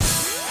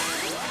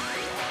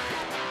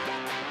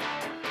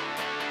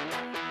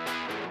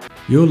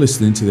You're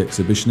listening to the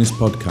Exhibitionist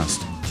Podcast,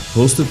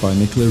 hosted by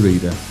Nicola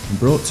Reader and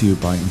brought to you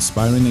by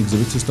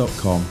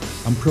InspiringExhibitors.com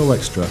and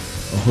ProExtra,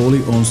 a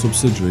wholly owned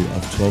subsidiary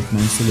of 12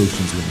 Man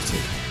Solutions Limited.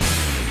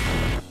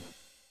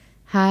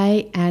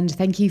 Hi, and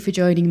thank you for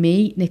joining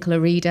me, Nicola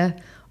Reader,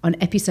 on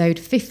episode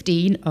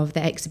 15 of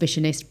the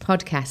Exhibitionist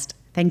Podcast.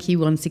 Thank you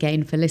once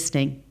again for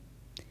listening.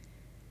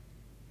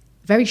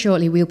 Very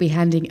shortly, we'll be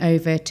handing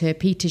over to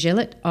Peter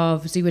Gillett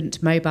of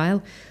Zuant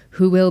Mobile,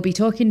 who will be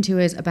talking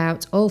to us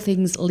about all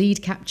things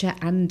lead capture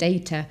and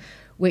data,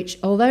 which,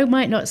 although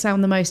might not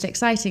sound the most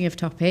exciting of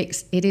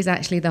topics, it is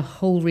actually the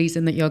whole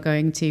reason that you're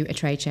going to a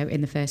trade show in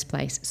the first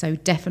place. So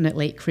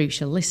definitely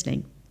crucial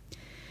listening.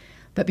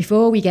 But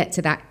before we get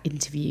to that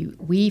interview,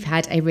 we've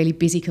had a really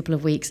busy couple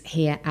of weeks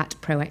here at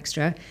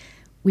ProExtra.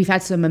 We've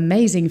had some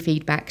amazing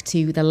feedback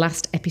to the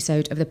last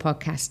episode of the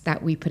podcast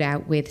that we put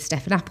out with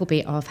Stefan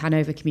Appleby of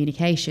Hanover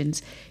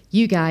Communications.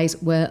 You guys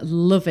were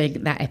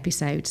loving that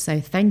episode, so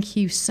thank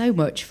you so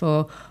much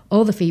for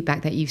all the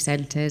feedback that you've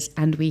sent us,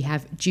 and we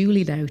have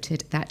duly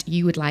noted that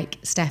you would like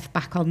Steph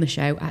back on the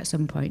show at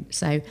some point.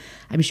 So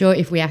I'm sure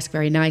if we ask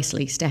very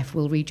nicely, Steph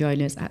will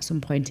rejoin us at some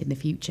point in the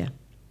future.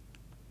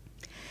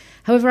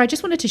 However, I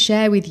just wanted to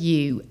share with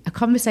you a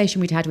conversation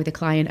we'd had with a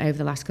client over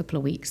the last couple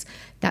of weeks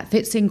that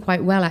fits in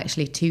quite well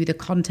actually to the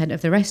content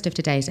of the rest of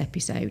today's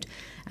episode,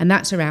 and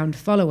that's around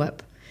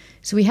follow-up.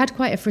 So we had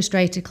quite a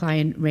frustrated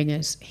client ring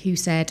us who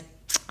said,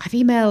 I've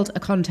emailed a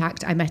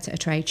contact I met at a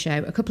trade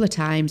show a couple of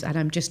times and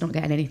I'm just not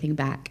getting anything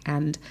back.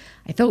 And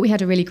I thought we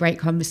had a really great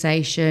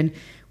conversation.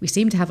 We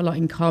seem to have a lot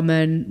in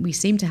common. We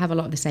seem to have a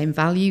lot of the same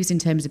values in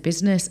terms of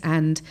business,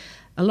 and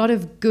a lot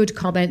of good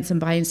comments and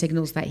buying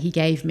signals that he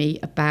gave me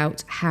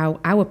about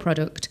how our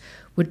product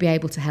would be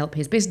able to help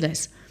his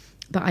business.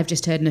 But I've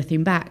just heard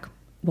nothing back.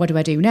 What do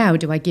I do now?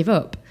 Do I give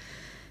up?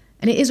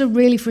 And it is a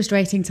really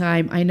frustrating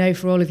time, I know,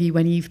 for all of you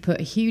when you've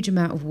put a huge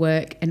amount of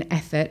work and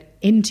effort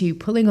into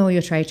pulling all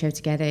your trade show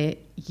together.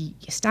 Your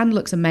stand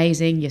looks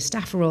amazing, your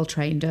staff are all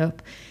trained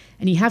up,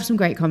 and you have some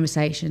great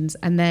conversations.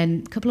 And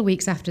then a couple of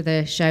weeks after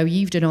the show,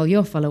 you've done all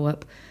your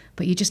follow-up,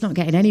 but you're just not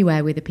getting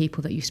anywhere with the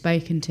people that you've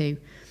spoken to.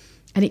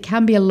 And it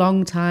can be a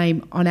long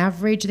time. On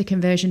average, the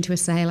conversion to a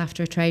sale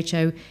after a trade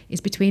show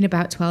is between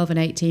about 12 and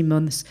 18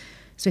 months.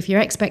 So if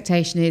your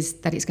expectation is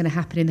that it's going to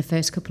happen in the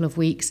first couple of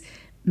weeks,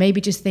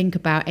 maybe just think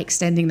about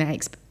extending that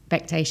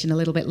expectation a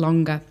little bit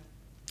longer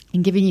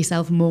and giving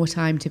yourself more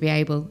time to be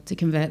able to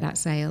convert that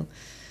sale.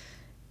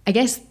 I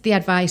guess the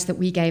advice that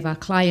we gave our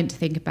client to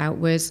think about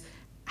was,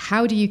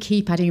 how do you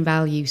keep adding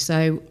value?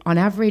 So on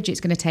average,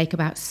 it's going to take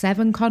about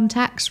 7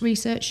 contacts,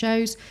 research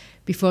shows,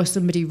 before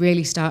somebody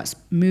really starts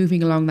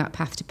moving along that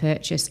path to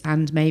purchase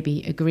and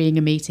maybe agreeing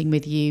a meeting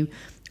with you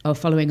or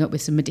following up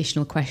with some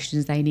additional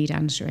questions they need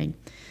answering.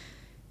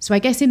 So I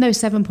guess in those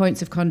 7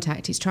 points of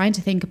contact, it's trying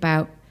to think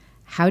about,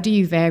 how do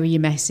you vary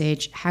your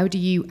message? How do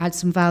you add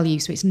some value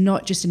so it's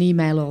not just an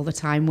email all the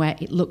time where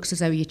it looks as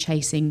though you're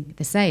chasing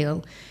the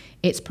sale?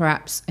 It's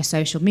perhaps a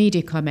social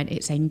media comment.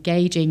 It's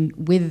engaging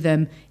with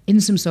them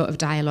in some sort of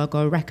dialogue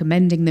or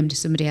recommending them to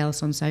somebody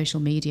else on social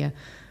media.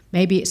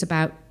 Maybe it's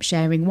about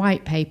sharing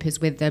white papers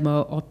with them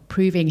or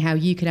proving how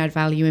you can add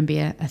value and be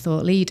a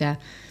thought leader.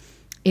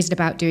 Is it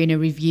about doing a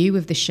review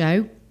of the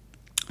show,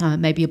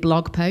 maybe a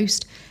blog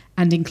post,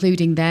 and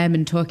including them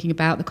and talking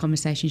about the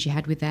conversations you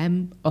had with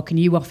them? Or can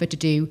you offer to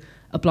do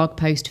a blog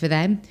post for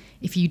them?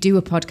 If you do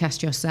a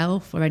podcast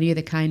yourself or any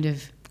other kind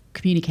of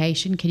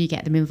communication, can you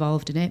get them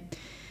involved in it?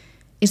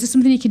 Is there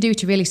something you can do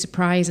to really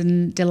surprise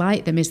and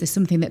delight them? Is there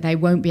something that they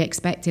won't be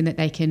expecting that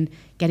they can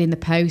get in the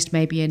post,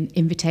 maybe an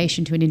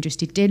invitation to an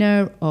interested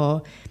dinner?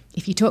 Or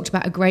if you talked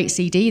about a great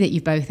CD that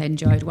you've both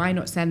enjoyed, why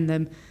not send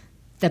them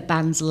the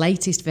band's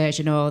latest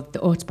version or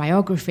the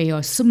autobiography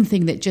or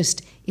something that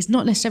just is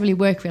not necessarily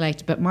work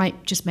related, but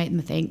might just make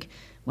them think,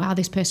 wow,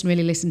 this person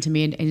really listened to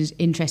me and is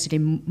interested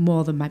in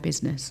more than my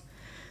business.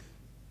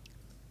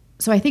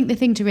 So I think the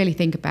thing to really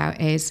think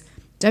about is,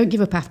 don't give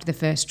up after the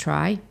first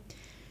try.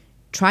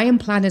 Try and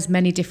plan as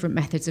many different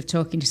methods of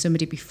talking to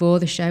somebody before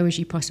the show as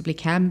you possibly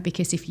can,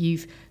 because if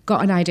you've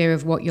got an idea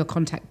of what your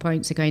contact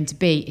points are going to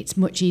be, it's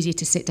much easier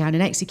to sit down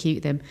and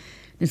execute them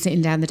than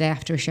sitting down the day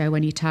after a show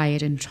when you're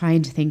tired and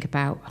trying to think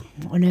about,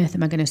 what on earth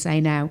am I going to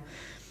say now?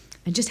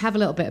 And just have a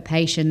little bit of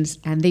patience,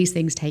 and these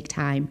things take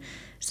time.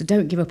 So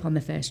don't give up on the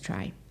first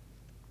try.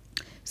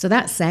 So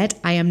that said,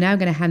 I am now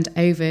going to hand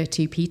over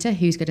to Peter,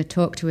 who's going to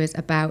talk to us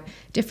about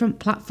different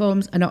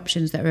platforms and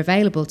options that are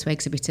available to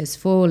exhibitors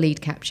for lead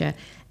capture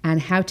and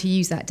how to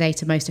use that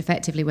data most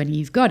effectively when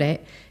you've got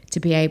it to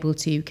be able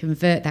to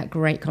convert that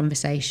great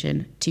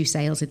conversation to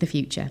sales in the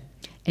future.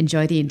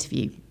 Enjoy the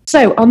interview.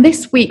 So on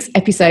this week's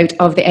episode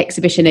of the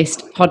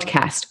Exhibitionist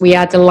podcast, we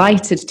are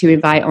delighted to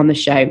invite on the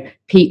show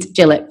Pete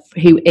Gillett,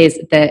 who is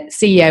the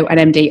CEO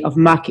and MD of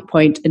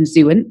MarketPoint and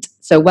Zuant.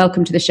 So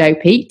welcome to the show,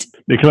 Pete.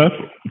 Nicola,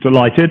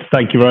 delighted.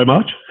 Thank you very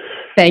much.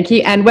 Thank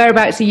you. And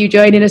whereabouts are you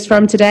joining us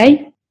from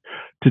today?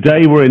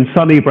 Today we're in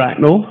sunny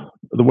Bracknell.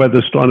 The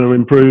weather's trying to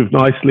improve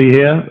nicely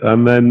here,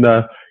 and then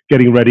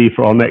getting ready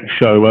for our next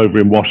show over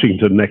in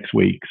Washington next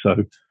week.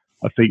 So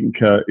I think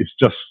it's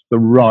just the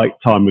right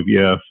time of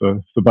year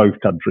for both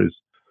countries.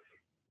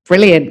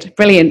 Brilliant,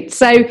 brilliant.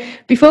 So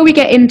before we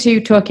get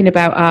into talking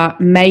about our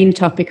main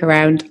topic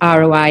around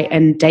ROI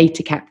and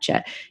data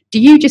capture, do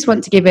you just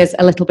want to give us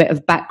a little bit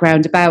of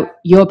background about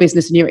your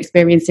business and your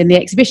experience in the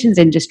exhibitions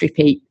industry,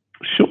 Pete?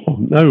 Sure.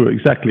 No,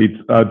 exactly.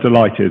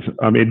 Delighted.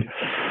 I mean,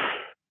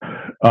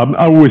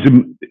 I always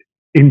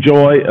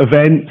enjoy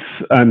events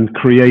and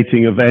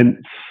creating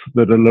events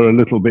that are a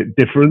little bit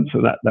different.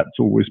 So that's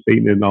always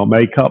been in our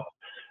makeup.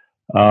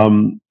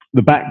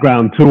 The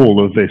background to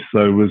all of this,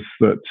 though, was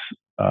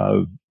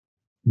that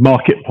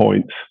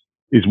MarketPoint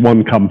is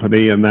one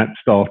company, and that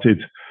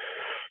started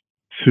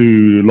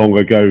too long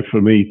ago for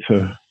me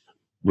to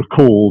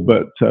recall,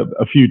 but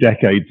a few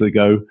decades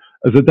ago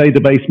as a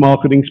database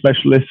marketing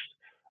specialist.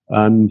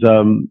 And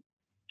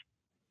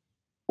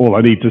all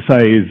I need to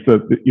say is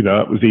that, you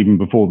know, it was even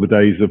before the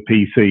days of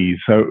PCs.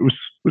 So it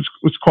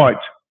was quite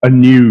a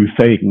new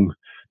thing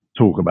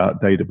to talk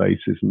about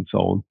databases and so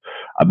on.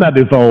 And that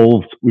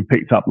evolved. We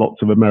picked up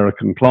lots of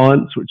American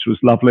clients, which was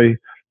lovely.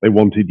 They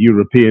wanted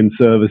European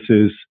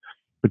services,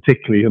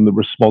 particularly in the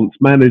response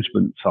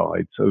management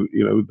side. So,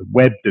 you know, the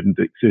web didn't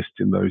exist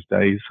in those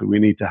days. So we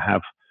need to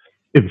have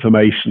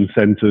information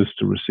centers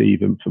to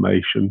receive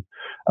information.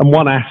 And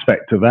one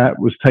aspect of that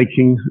was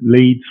taking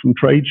leads from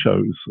trade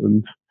shows.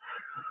 And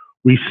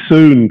we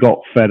soon got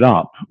fed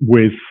up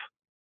with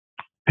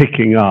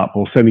picking up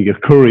or sending a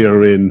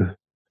courier in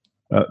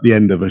at the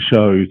end of a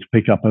show to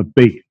pick up a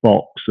big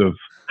box of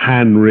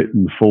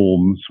handwritten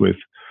forms with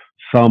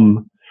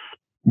some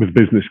with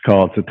business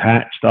cards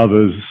attached,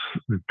 others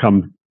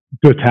come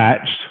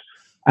detached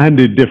and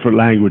in different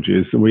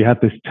languages. And we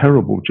had this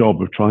terrible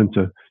job of trying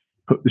to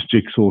put this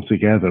jigsaw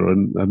together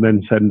and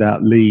then send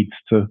out leads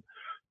to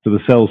the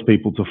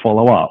salespeople to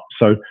follow up.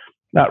 So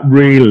that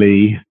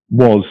really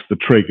was the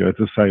trigger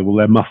to say, well,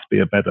 there must be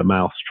a better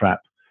mousetrap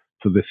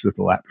for this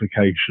little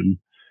application.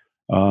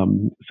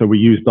 So we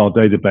used our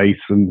database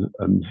and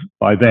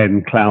by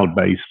then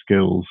cloud-based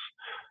skills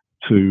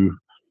to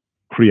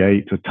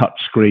create a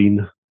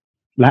touchscreen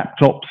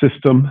laptop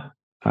system,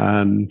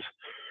 and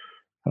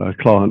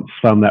clients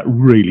found that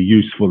really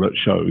useful at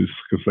shows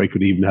because they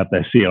could even have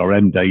their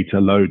CRM data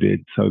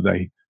loaded, so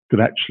they could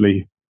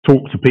actually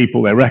talk to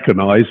people they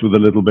recognized with a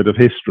little bit of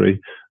history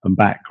and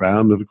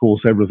background. And of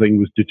course, everything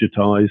was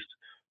digitized,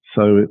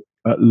 so it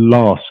at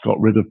last got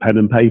rid of pen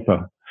and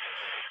paper.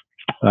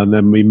 And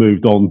then we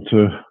moved on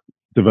to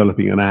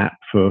developing an app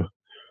for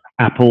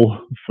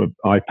Apple for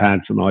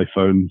iPads and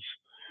iPhones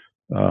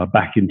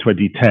back in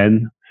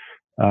 2010.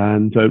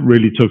 And it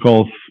really took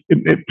off,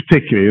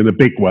 particularly in a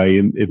big way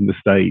in the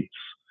States.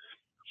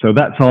 So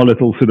that's our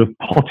little sort of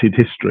potted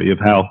history of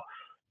how,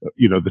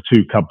 you know, the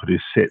two companies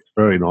sit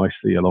very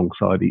nicely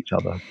alongside each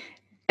other.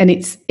 And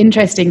it's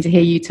interesting to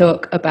hear you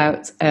talk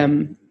about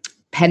pen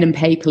and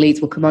paper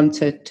leads. We'll come on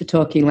to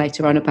talking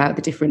later on about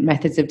the different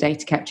methods of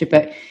data capture,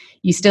 but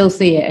you still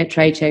see it at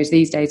trade shows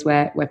these days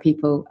where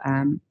people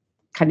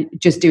kind of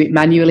just do it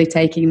manually,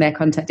 taking their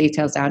contact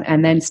details down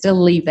and then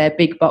still leave their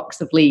big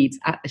box of leads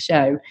at the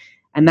show.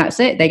 And that's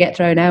it. They get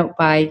thrown out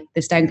by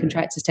the STEM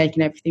contractors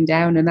taking everything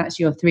down, and that's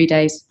your 3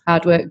 days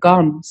hard work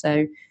gone.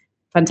 So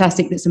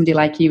fantastic that somebody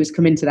like you has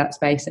come into that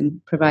space and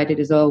provided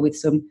us all with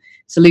some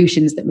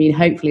solutions that mean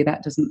hopefully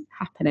that doesn't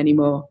happen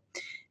anymore.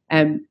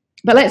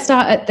 But let's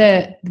start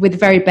with the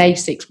very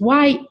basics.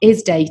 Why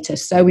is data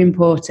so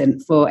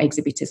important for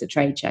exhibitors at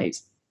trade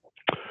shows?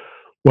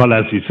 Well,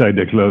 as you say,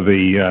 Nicola,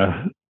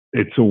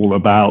 it's all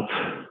about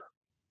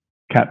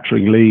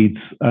capturing leads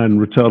and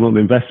return on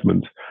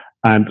investment.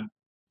 And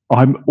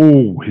I'm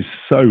always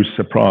so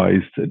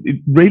surprised.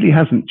 It really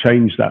hasn't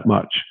changed that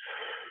much.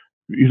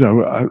 You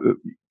know,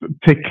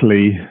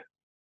 particularly, I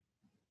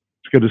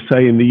was going to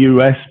say in the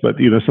US, but,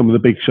 you know, some of the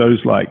big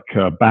shows like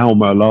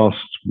Bauma last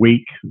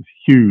week,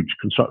 huge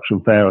construction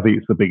fair. I think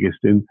it's the biggest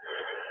in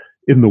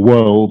the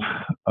world,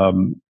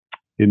 in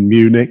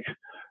Munich.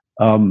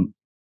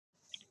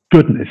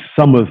 Goodness,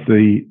 some of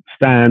the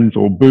stands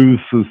or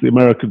booths, as the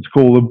Americans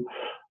call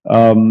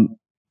them,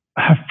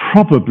 have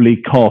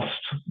probably cost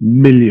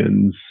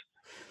millions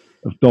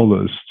of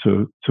dollars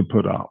to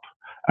put up.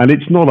 And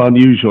it's not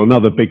unusual.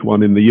 Another big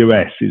one in the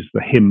US is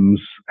the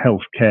HIMSS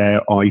Healthcare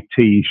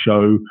IT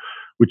show,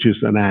 which is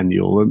an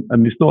annual.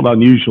 And it's not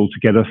unusual to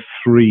get a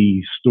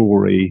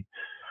 3-story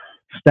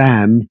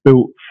stand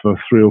built for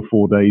 3 or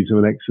 4 days of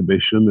an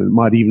exhibition. And it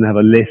might even have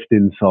a lift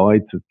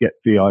inside to get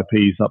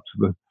VIPs up to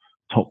the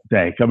top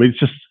deck. I mean, it's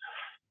just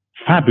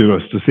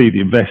fabulous to see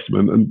the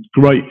investment and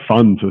great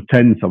fun to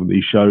attend some of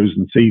these shows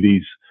and see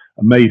these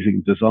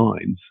amazing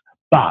designs.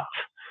 But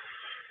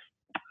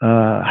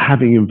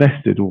having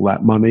invested all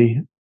that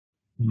money,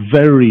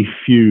 very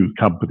few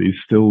companies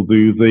still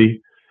do the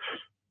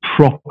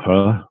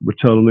proper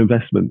return on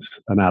investment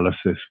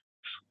analysis.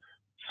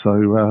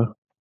 So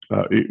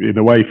in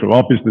a way, from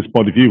our business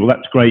point of view, well,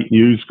 that's great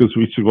news because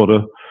we've still got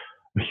a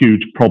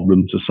huge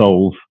problem to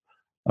solve,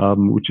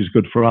 which is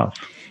good for us.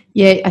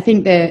 Yeah, I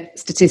think the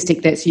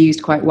statistic that's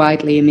used quite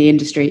widely in the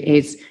industry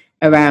is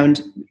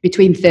around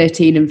between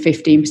 13 and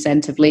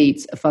 15% of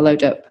leads are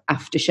followed up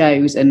after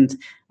shows, and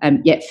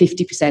yet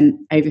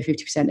over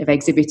 50% of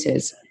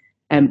exhibitors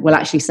will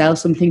actually sell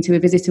something to a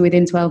visitor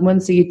within 12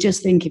 months. So you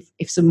just think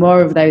if some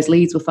more of those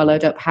leads were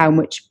followed up, how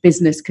much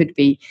business could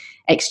be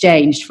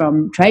exchanged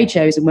from trade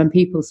shows. And when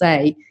people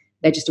say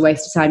they're just a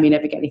waste of time, you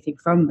never get anything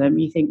from them,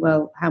 you think,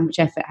 well, how much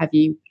effort have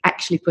you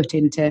actually put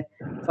into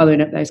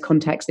following up those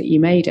contacts that you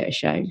made at a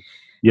show?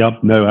 Yeah,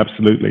 no,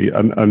 absolutely.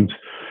 And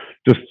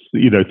just,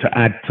 to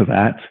add to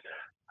that,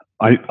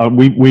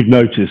 we've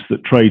noticed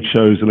that trade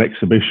shows and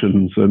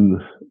exhibitions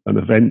and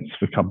events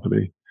for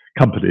companies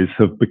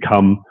have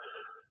become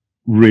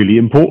really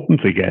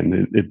important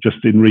again,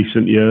 just in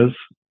recent years,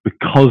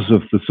 because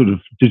of the sort of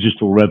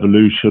digital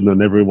revolution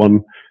and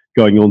everyone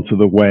going onto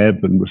the web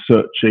and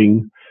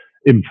researching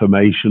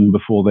information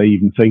before they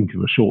even think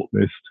of a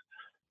shortlist.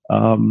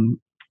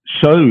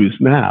 Shows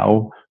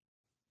now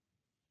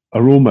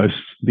are almost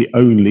the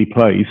only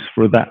place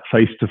for that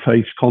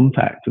face-to-face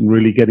contact and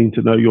really getting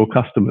to know your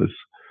customers.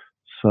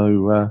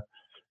 So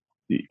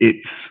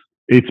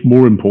it's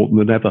more important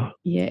than ever.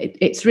 Yeah,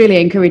 it's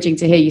really encouraging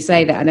to hear you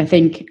say that. And I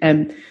think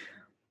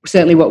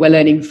certainly what we're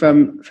learning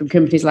from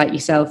companies like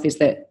yourself is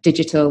that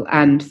digital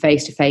and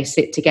face-to-face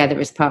sit together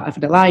as part of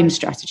an aligned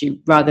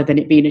strategy, rather than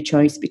it being a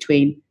choice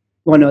between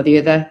one or the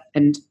other.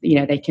 And,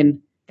 they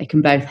can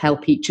both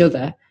help each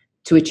other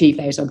to achieve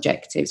those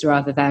objectives,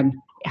 rather than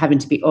having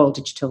to be all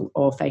digital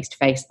or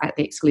face-to-face at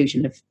the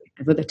exclusion of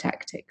other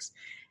tactics.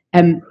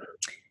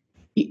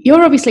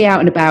 You're obviously out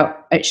and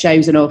about at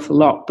shows an awful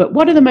lot, but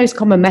what are the most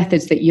common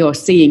methods that you're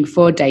seeing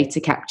for data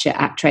capture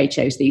at trade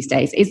shows these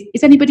days?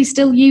 Is anybody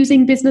still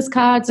using business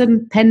cards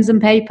and pens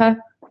and paper?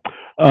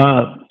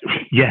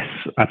 Yes,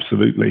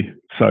 absolutely.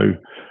 So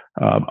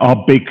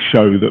our big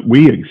show that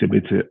we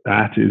exhibit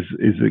at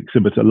is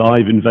Exhibitor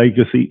Live in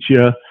Vegas each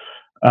year.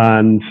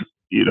 And,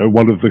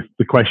 one of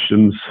the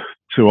questions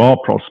to our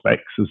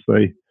prospects as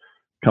they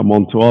come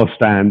onto our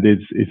stand is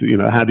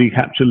how do you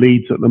capture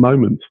leads at the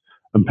moment?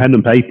 And pen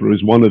and paper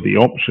is one of the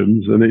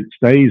options, and it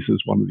stays as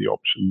one of the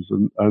options.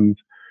 And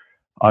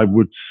I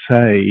would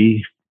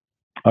say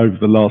over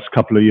the last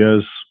couple of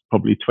years,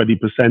 probably 20%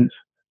 of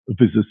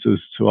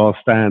visitors to our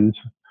stand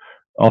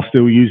are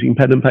still using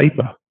pen and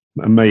paper,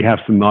 and may have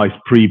some nice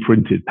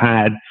pre-printed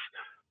pads,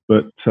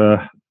 but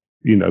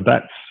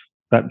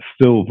that's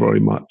still very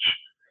much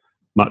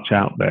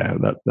out there.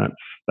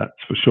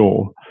 That's for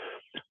sure.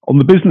 On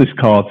the business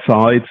card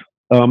side,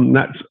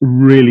 that's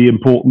really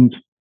important,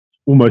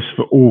 almost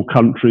for all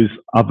countries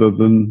other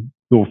than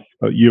North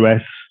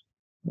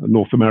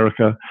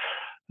America,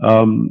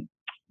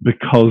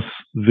 because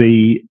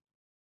and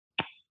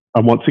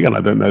once again,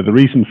 I don't know the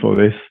reason for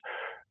this,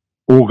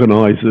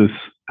 organizers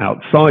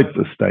outside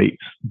the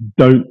States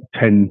don't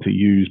tend to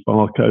use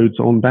barcodes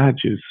on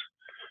badges.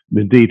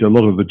 Indeed, a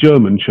lot of the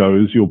German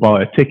shows, you'll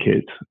buy a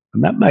ticket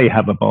and that may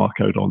have a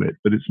barcode on it,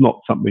 but it's not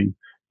something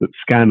that's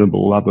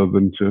scannable other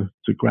than to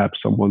grab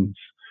someone's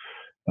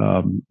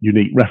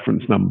unique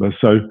reference number.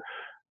 So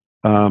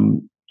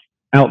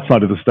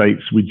outside of the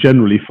States, we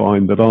generally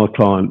find that our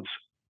clients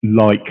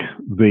like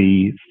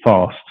the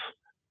fast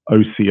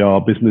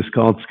OCR business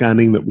card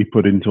scanning that we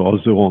put into our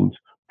Zuant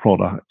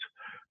product,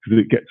 because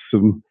it gets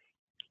some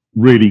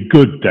really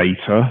good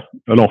data,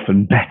 and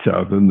often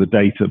better than the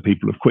data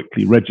people have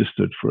quickly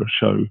registered for a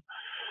show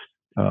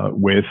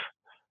with.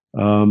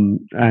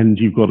 And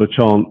you've got a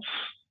chance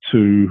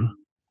to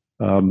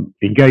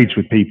engage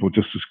with people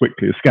just as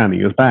quickly as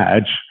scanning a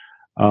badge.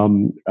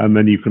 And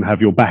then you can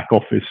have your back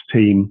office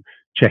team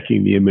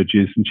checking the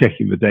images and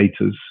checking the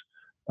data's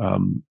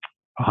 100%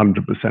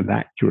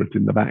 accurate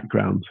in the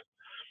background.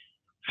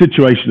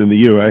 Situation in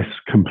the US,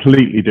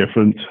 completely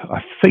different.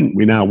 I think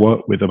we now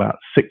work with about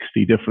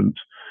 60 different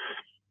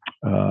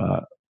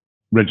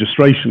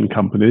registration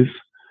companies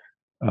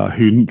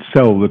who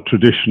sell the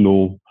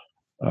traditional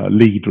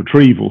lead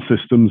retrieval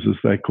systems, as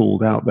they're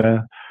called out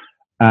there.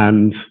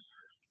 And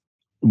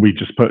we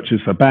just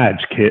purchase a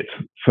badge kit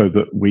so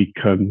that we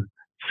can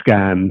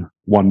scan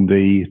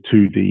 1D,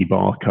 2D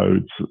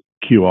barcodes,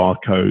 QR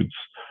codes,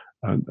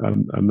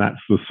 and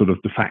that's the sort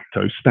of de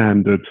facto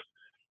standard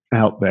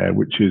out there,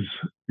 which is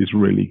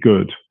really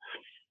good.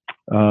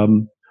 I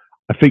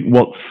think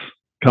what's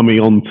coming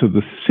onto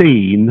the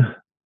scene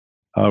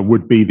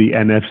would be the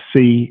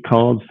NFC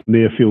cards,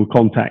 near field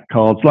contact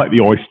cards, like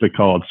the Oyster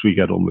cards we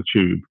get on the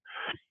tube.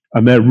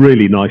 And they're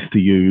really nice to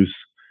use.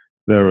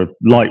 They're a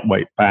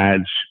lightweight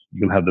badge.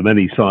 You can have them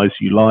any size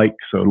you like.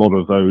 So a lot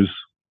of those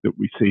that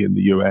we see in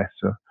the US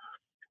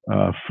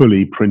are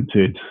fully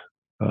printed,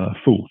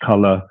 full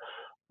color.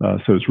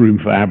 So it's room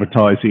for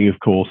advertising, of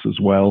course, as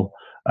well.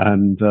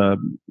 And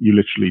you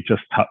literally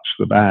just touch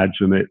the badge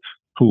and it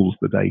pulls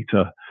the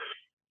data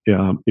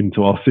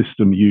into our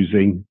system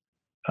using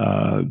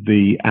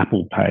the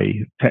Apple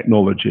Pay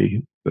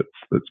technology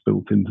that's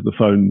built into the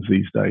phones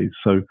these days.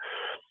 So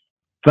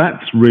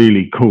that's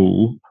really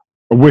cool.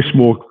 I wish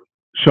more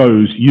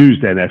shows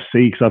used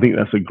NFC, because I think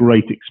that's a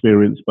great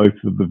experience both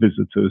for the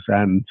visitors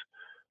and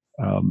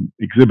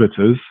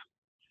exhibitors.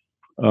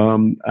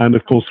 And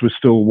of course, we're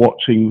still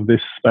watching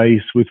this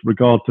space with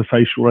regard to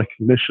facial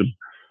recognition,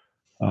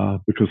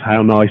 because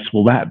how nice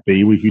will that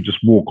be? We could just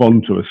walk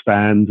onto a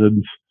stand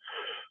and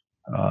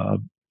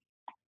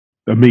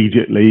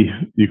immediately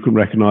you can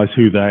recognize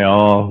who they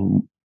are,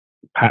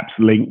 perhaps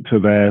linked to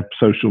their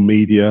social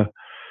media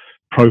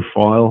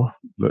profile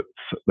that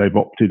they've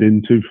opted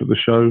into for the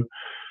show.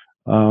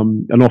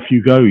 And off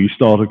you go. You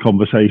start a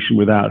conversation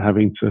without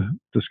having to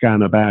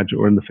scan a badge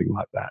or anything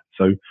like that.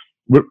 So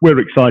we're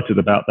excited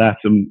about that,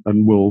 and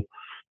we'll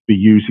be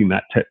using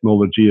that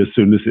technology as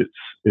soon as it's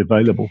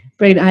available.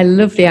 Brilliant. I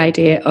love the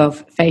idea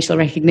of facial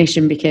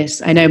recognition,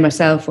 because I know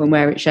myself when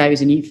we're at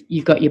shows and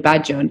you've got your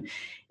badge on,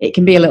 it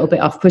can be a little bit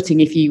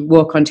off-putting if you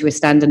walk onto a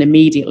stand and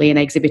immediately an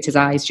exhibitor's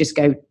eyes just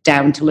go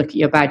down to look at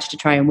your badge to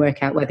try and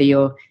work out whether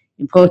you're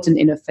important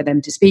enough for them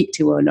to speak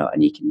to or not.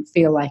 And you can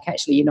feel like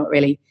actually you're not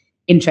really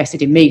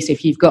interested in me. So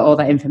if you've got all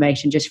that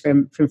information just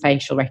from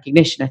facial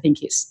recognition, I think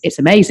it's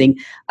amazing.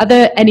 Are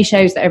there any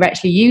shows that are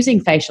actually using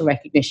facial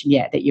recognition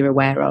yet that you're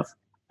aware of?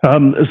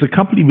 There's a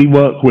company we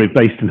work with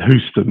based in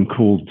Houston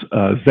called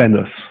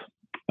Zenus,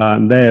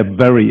 and they're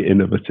very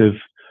innovative,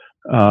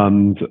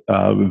 and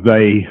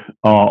they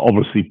are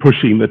obviously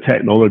pushing the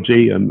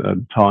technology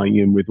and tying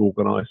in with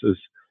organisers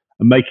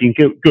and making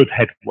good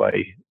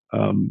headway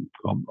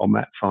on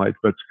that side.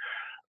 But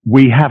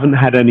we haven't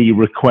had any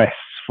requests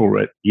for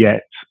it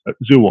yet at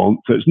Zuont,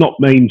 so it's not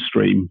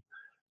mainstream,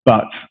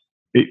 but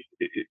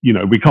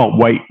we can't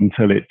wait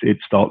until it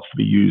starts to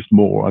be used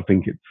more. I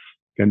think it's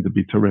going to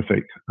be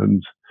terrific,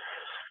 and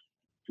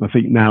I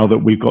think now that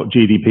we've got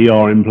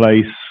GDPR in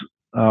place,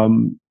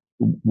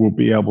 we'll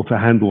be able to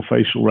handle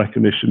facial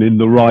recognition in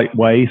the right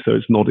way so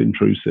it's not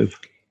intrusive.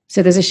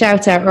 So there's a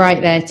shout out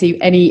right there to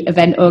any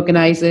event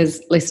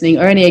organisers listening,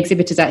 or any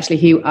exhibitors actually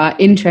who are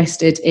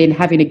interested in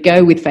having a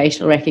go with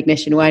facial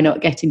recognition. Why not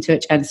get in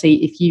touch and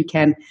see if you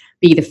can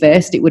be the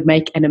first? It would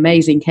make an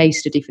amazing case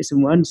study for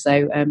someone.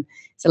 So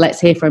let's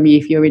hear from you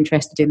if you're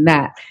interested in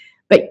that.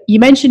 But you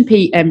mentioned,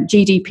 Pete,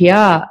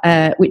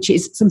 GDPR, which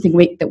is something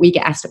that we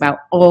get asked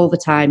about all the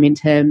time in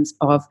terms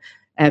of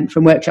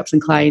from workshops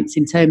and clients,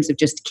 in terms of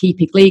just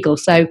keeping legal.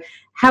 So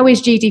how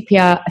is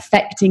GDPR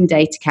affecting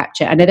data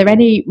capture? And are there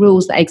any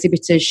rules that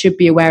exhibitors should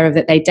be aware of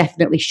that they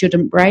definitely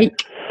shouldn't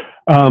break?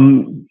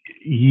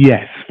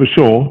 Yes, for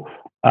sure.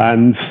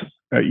 And,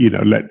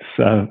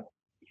 let's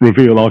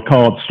reveal our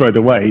cards straight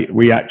away.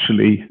 We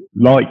actually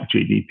like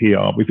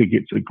GDPR. We think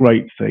it's a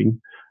great thing.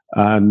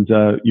 And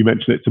you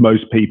mention it to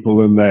most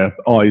people and their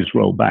eyes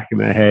roll back in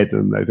their head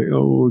and they think,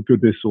 oh,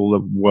 goodness, all the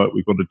work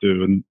we've got to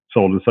do and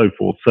so on and so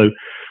forth. So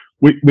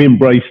we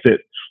embraced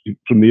it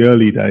from the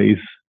early days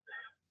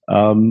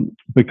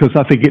because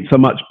I think it's a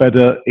much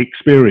better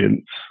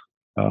experience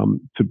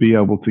to be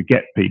able to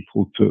get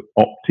people to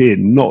opt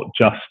in, not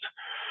just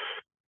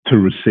to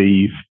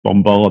receive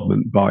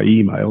bombardment by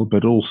email,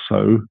 but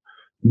also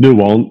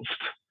nuanced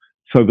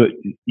so that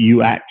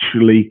you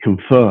actually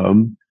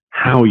confirm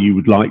how you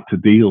would like to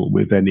deal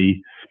with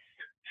any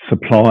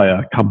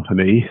supplier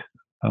company,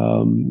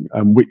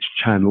 and which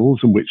channels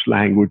and which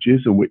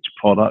languages and which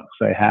products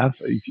they have.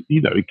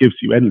 It gives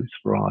you endless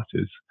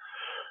varieties.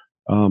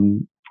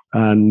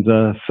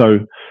 So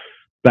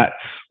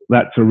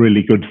that's a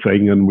really good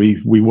thing. And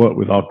we work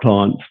with our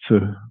clients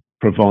to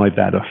provide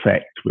that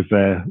effect with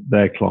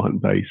their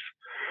client base.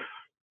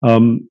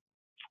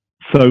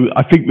 So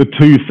I think the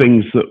two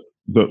things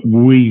that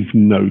we've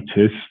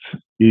noticed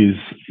is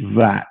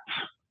that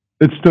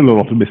there's still a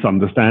lot of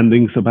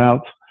misunderstandings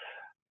about,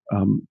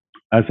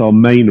 as our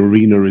main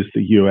arena is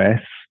the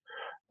US,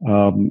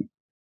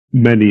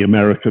 many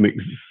American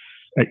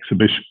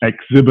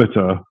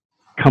exhibitor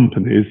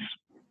companies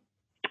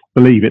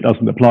believe it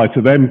doesn't apply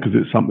to them because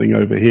it's something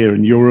over here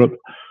in Europe.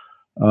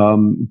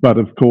 But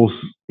of course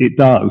it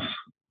does.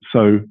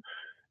 So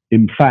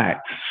in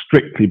fact,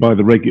 strictly by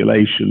the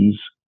regulations,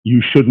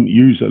 you shouldn't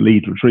use a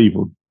lead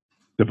retrieval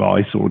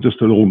device or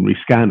just an ordinary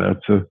scanner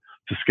to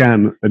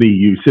scan an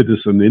EU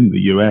citizen in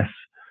the US,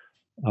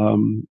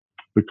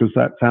 because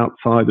that's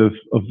outside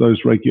of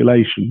those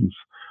regulations.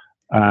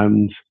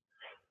 And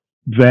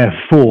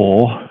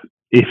therefore,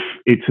 if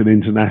it's an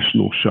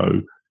international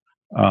show,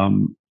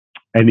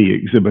 any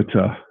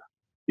exhibitor,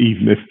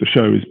 even if the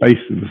show is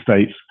based in the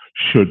States,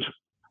 should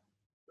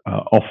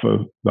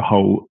offer the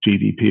whole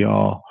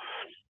GDPR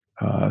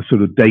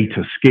sort of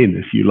data skin,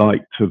 if you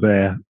like, to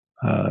their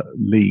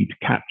lead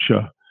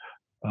capture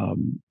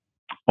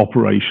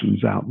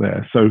operations out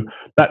there. So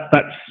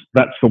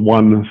that's the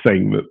one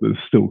thing that there's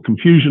still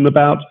confusion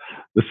about.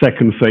 The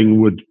second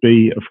thing would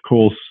be, of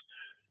course,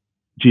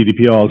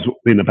 GDPR's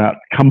been about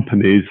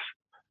companies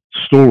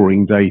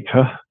storing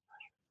data,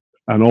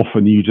 and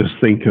often you just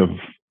think of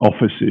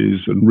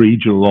offices and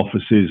regional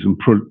offices and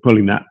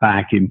pulling that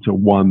back into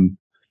one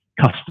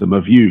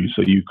customer view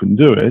so you can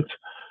do it.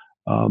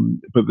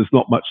 But there's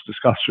not much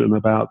discussion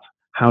about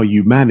how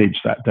you manage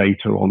that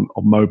data on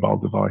mobile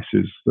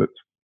devices that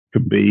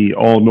can be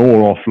on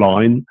or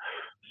offline.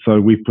 So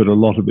we've put a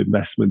lot of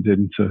investment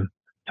into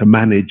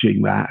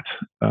managing that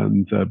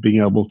and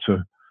being able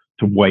to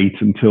wait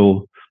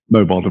until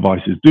mobile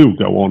devices do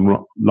go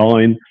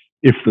online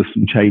if there's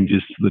some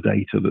changes to the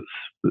data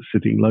that's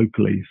sitting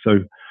locally. So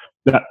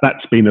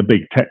that's been a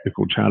big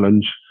technical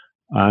challenge,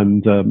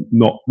 and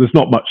there's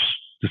not much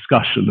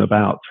discussion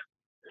about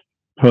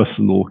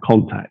personal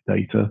contact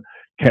data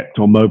kept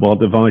on mobile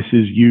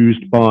devices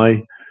used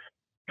by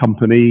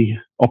company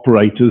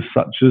operators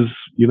such as,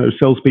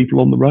 salespeople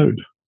on the road.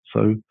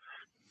 So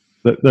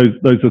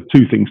those are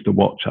two things to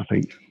watch, I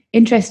think.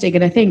 Interesting.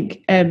 And I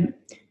think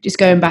just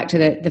going back to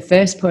the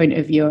first point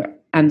of your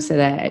answer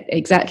there,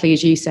 exactly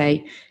as you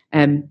say,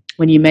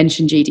 when you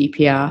mention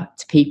GDPR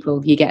to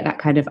people, you get that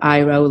kind of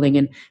eye rolling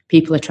and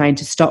people are trying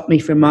to stop me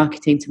from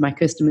marketing to my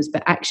customers.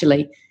 But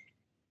actually,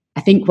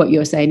 I think what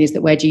you're saying is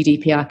that where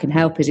GDPR can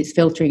help is it's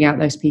filtering out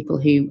those people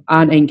who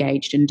aren't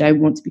engaged and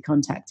don't want to be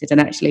contacted. And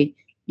actually,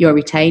 you're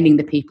retaining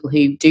the people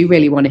who do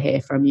really want to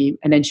hear from you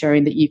and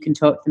ensuring that you can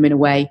talk to them in a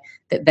way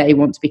that they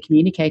want to be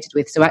communicated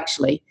with. So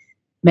actually,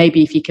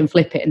 maybe if you can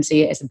flip it and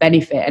see it as a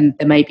benefit, and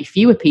there may be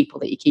fewer people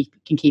that you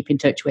can keep in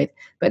touch with,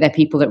 but they're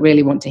people that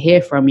really want to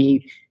hear from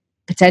you,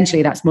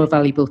 potentially that's more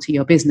valuable to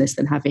your business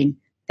than having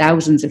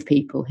thousands of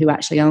people who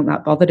actually aren't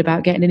that bothered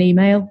about getting an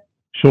email.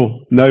 Sure.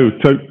 No,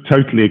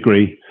 totally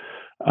agree.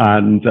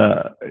 And,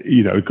 a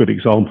good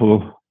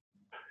example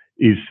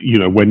is,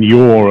 when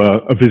you're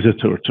a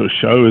visitor to a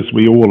show, as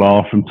we all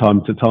are from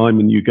time to time,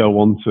 and you go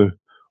on to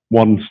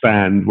one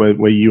stand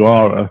where you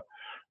are a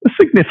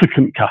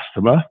significant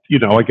customer.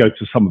 I go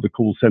to some of the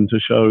call center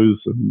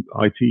shows and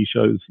IT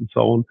shows and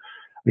so on,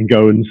 and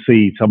go and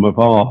see some of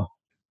our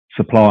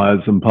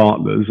suppliers and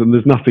partners, and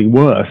there's nothing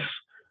worse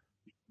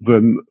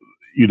than,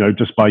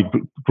 just by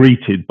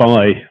greeted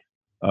by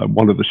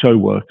one of the show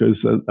workers,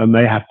 and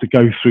they have to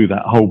go through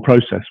that whole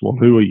process. Well,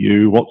 who are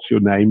you? What's your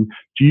name?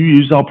 Do you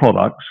use our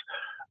products?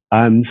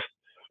 And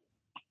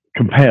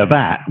compare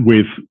that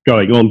with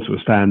going onto a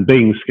stand,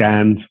 being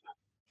scanned.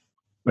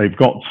 They've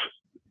got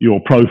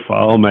your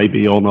profile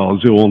maybe on our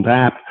Zaunt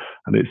app,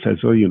 and it says,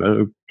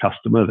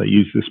 customer, they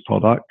use this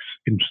product,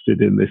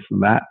 interested in this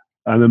and that,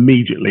 and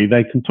immediately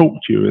they can talk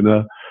to you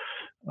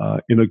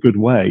in a good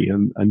way,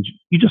 and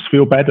you just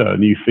feel better,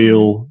 and you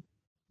feel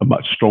a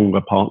much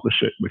stronger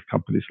partnership with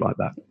companies like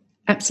that.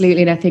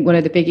 Absolutely. And I think one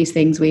of the biggest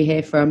things we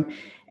hear from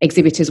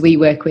exhibitors we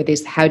work with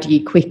is how do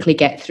you quickly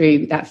get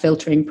through that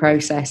filtering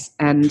process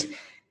and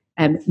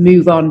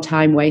move on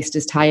time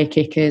wasters, tire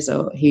kickers,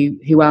 or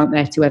who aren't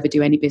there to ever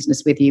do any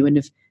business with you and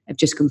have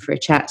just come for a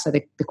chat. So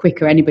the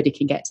quicker anybody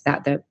can get to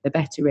that, the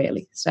better,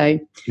 really. So,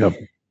 so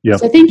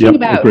thinking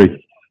about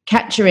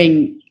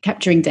capturing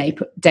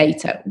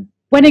data,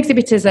 when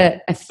exhibitors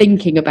are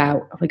thinking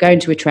about, we're going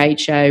to a trade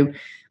show,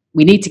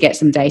 we need to get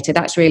some data.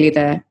 That's really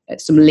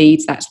some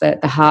leads. That's the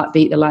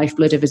heartbeat, the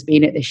lifeblood of us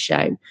being at this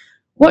show.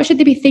 What should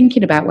they be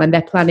thinking about when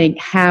they're planning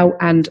how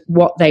and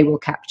what they will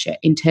capture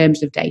in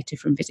terms of data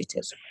from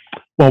visitors?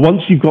 Well,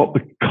 once you've got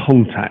the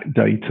contact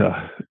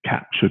data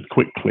captured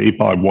quickly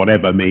by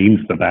whatever means,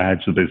 the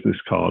badge, the business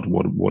card,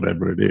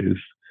 whatever it is,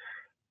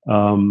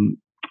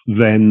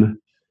 then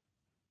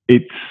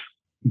it's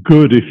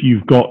good if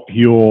you've got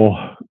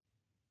your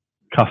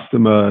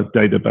customer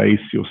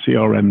database, your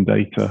CRM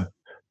data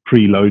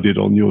preloaded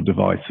on your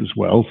device as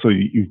well. So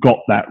you've got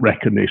that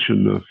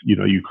recognition of,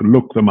 you can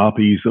look them up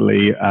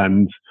easily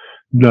and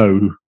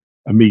know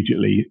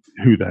immediately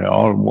who they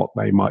are and what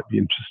they might be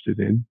interested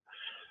in.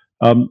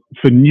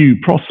 For new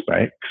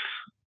prospects,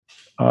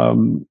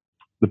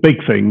 the big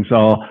things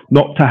are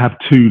not to have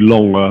too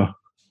long a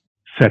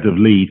set of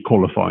lead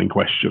qualifying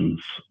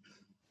questions.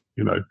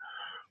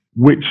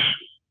 Which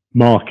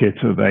market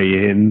are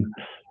they in?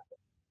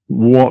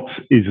 What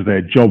is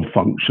their job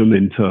function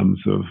in terms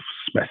of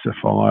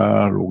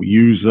specifier or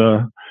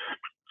user,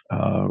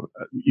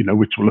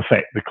 which will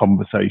affect the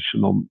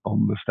conversation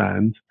on the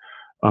stand.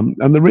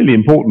 And the really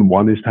important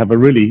one is to have a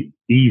really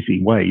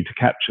easy way to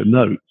capture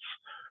notes,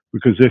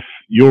 because if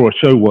you're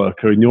a show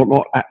worker and you're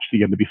not actually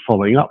going to be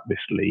following up this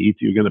lead,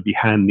 you're going to be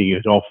handing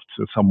it off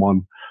to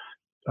someone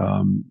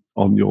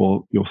on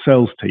your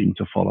sales team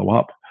to follow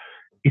up.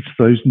 It's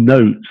those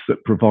notes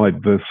that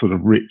provide the sort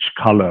of rich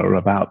color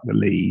about the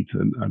lead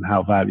and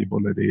how valuable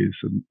it is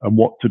and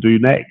what to do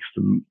next,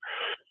 and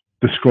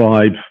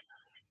describe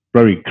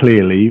very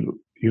clearly,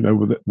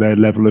 their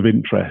level of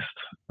interest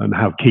and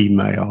how keen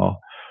they are.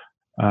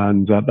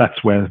 And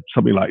that's where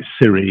something like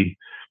Siri,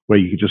 where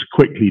you can just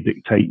quickly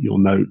dictate your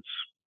notes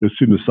as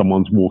soon as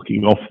someone's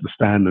walking off the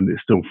stand and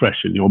it's still fresh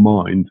in your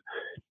mind.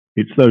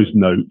 It's those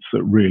notes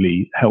that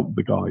really help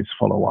the guys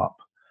follow up.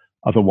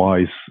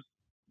 Otherwise,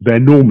 they're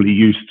normally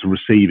used to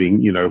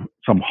receiving,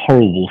 some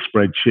horrible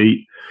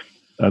spreadsheet,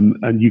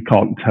 and you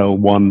can't tell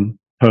one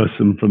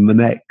person from the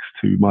next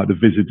who might have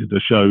visited a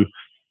show,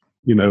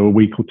 a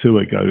week or two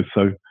ago.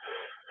 So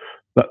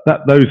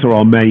those are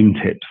our main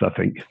tips, I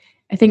think.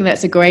 I think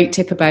that's a great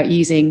tip about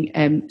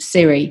using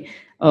Siri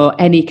or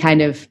any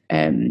kind of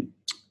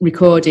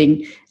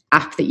recording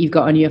app that you've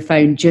got on your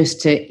phone,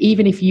 just to,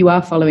 even if you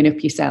are following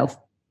up yourself,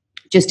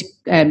 just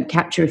to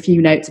capture a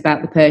few notes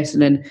about the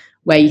person and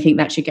where you think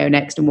that should go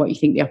next and what you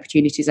think the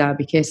opportunities are,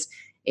 because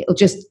it'll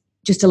just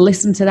just to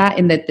listen to that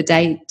in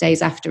the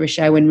days after a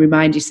show and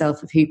remind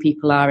yourself of who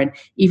people are. And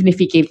even if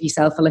you give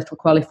yourself a little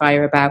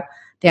qualifier about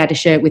they had a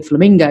shirt with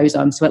flamingos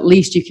on, so at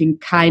least you can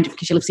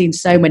because you'll have seen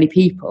so many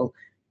people,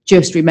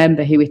 just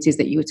remember who it is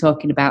that you were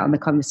talking about, and the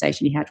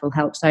conversation you had will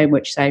help so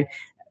much. So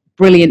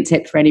brilliant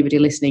tip for anybody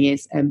listening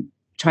is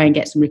try and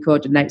get some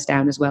recorded notes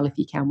down as well if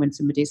you can when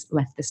somebody's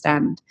left the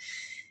stand.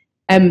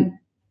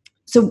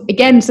 So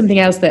again, something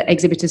else that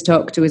exhibitors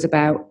talk to us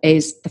about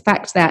is the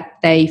fact that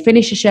they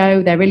finish a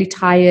show, they're really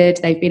tired,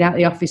 they've been out of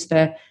the office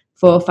for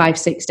 4, 5,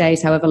 6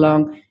 days, however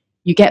long.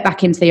 You get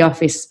back into the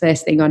office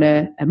first thing on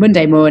a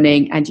Monday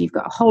morning and you've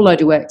got a whole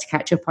load of work to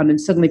catch up on,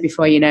 and suddenly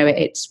before you know it,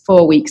 it's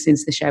 4 weeks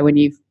since the show and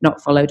you've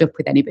not followed up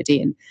with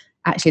anybody, and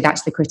actually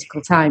that's the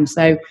critical time.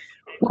 So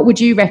what would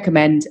you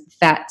recommend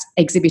that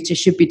exhibitors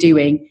should be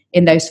doing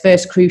in those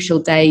first crucial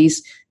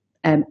days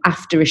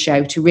after a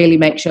show to really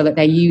make sure that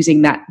they're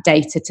using that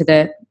data to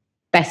the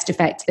best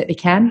effect that they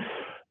can?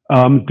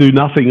 Do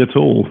nothing at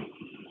all.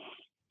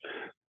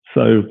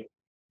 So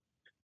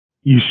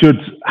you should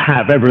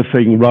have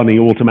everything running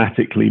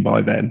automatically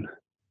by then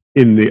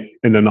in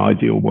an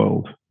ideal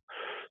world.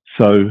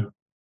 So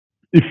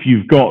if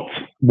you've got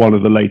one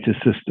of the latest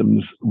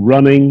systems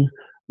running,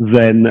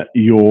 then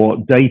your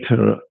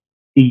data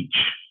each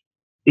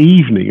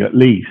evening at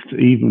least,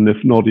 even if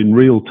not in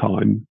real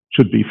time,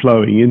 should be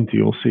flowing into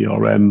your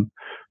CRM.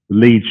 The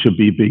leads should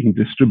be being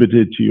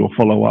distributed to your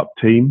follow-up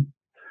team.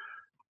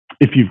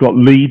 If you've got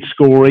lead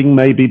scoring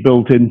maybe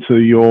built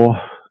into your,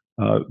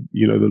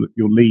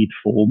 your lead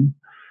form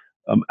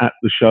at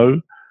the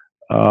show,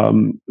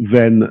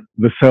 then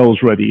the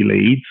sales-ready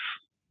leads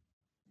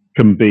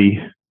can be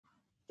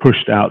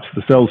pushed out to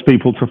the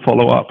salespeople to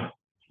follow up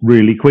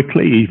really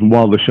quickly, even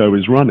while the show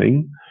is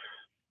running.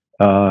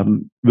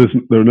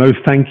 There are no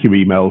thank you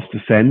emails to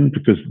send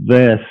because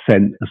they're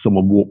sent as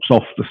someone walks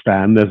off the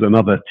stand. There's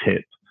another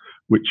tip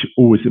which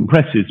always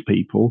impresses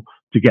people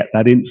to get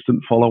that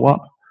instant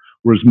follow-up,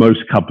 whereas most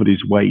companies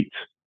wait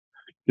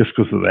just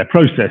because of their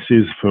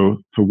processes for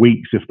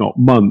weeks, if not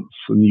months,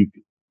 and you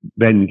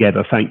then get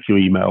a thank you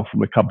email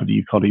from a company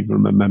you can't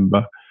even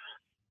remember,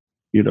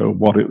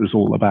 what it was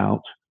all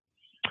about.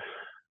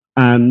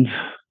 And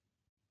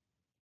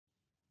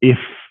if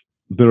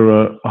there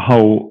are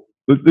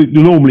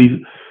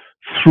normally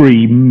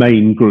 3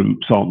 main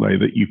groups, aren't they,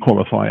 that you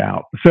qualify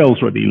out. The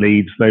sales-ready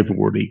leads, they've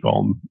already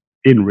gone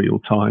in real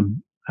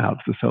time out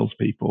to the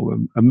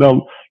salespeople, and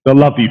they'll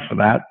love you for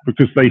that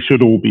because they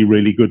should all be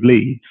really good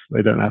leads.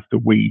 They don't have to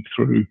weed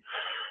through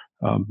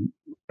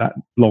that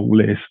long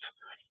list.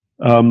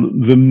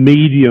 The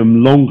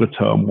medium,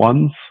 longer-term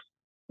ones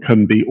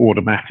can be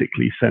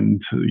automatically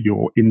sent to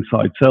your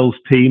inside sales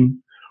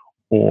team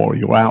or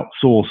your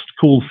outsourced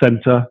call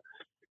center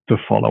to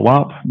follow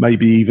up,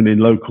 maybe even in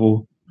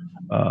local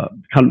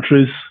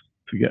countries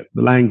to get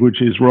the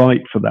languages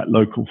right for that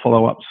local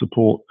follow-up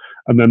support.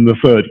 And then the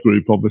third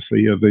group,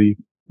 obviously, are the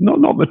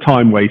not the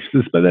time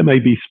wasters, but there may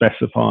be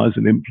specifiers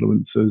and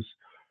influencers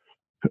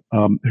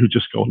who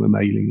just go on a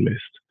mailing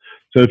list.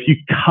 So if you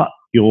cut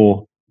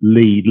your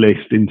lead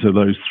list into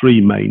those 3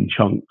 main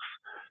chunks,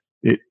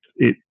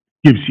 it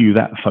gives you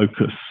that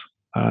focus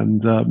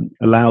and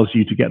allows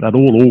you to get that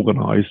all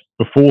organized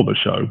before the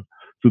show.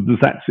 So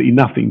there's absolutely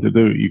nothing to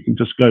do. You can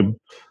just go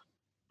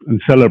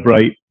and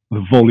celebrate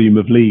the volume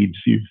of leads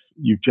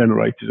you've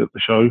generated at the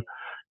show,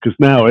 because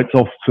now it's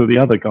off to the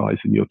other guys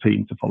in your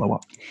team to follow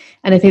up.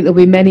 And I think there'll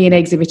be many an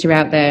exhibitor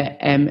out there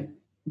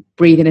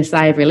breathing a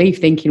sigh of relief,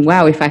 thinking,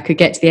 wow, if I could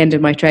get to the end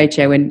of my trade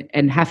show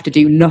and have to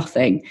do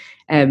nothing,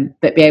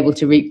 but be able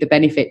to reap the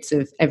benefits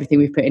of everything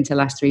we've put into the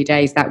last 3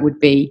 days, that would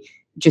be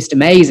just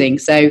amazing.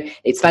 So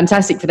it's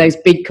fantastic for those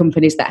big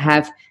companies that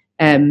have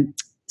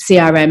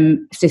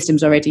CRM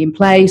systems already in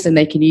place and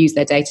they can use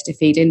their data to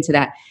feed into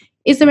that.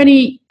 Are there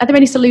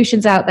any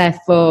solutions out there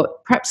for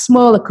perhaps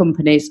smaller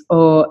companies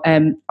or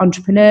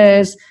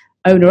entrepreneurs,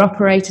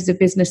 owner-operators of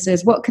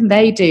businesses? What can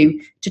they do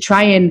to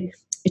try and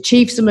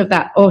achieve some of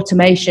that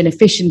automation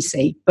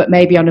efficiency, but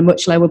maybe on a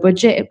much lower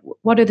budget?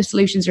 What other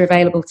solutions are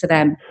available to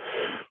them?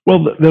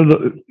 Well,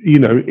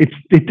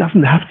 it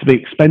doesn't have to be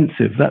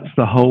expensive. That's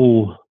the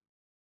whole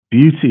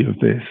beauty of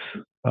this.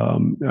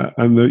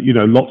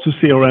 Lots of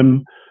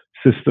CRM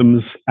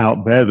systems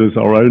out there. There's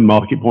our own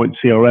MarketPoint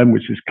CRM,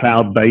 which is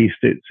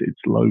cloud-based. It's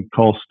low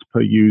cost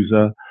per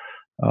user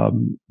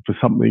for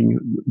something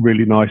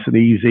really nice and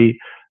easy.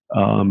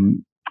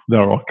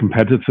 There are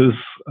competitors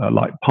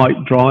like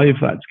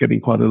Pipedrive. That's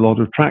getting quite a lot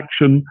of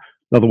traction.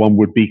 Another one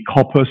would be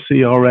Copper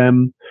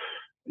CRM.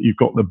 You've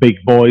got the big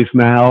boys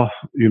now,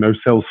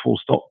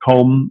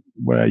 Salesforce.com,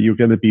 where you're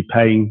going to be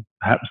paying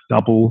perhaps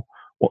double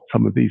what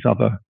some of these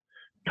other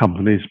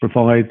companies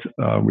provide.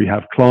 We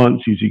have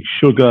clients using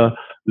Sugar,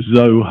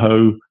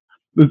 Zoho.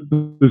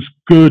 There's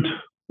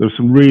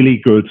some really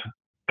good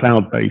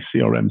cloud-based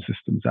CRM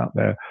systems out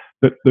there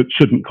that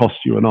shouldn't cost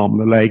you an arm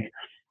and a leg.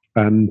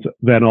 And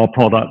then our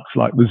products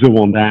like the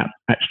Zoond app,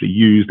 actually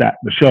used at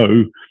the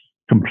show,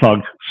 can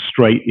plug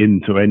straight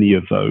into any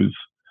of those.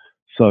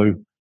 So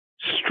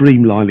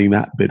streamlining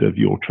that bit of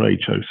your trade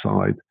show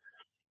side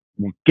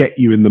will get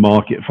you in the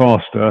market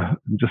faster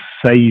and just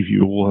save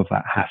you all of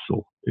that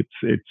hassle. It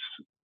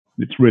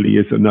really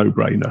is a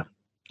no-brainer.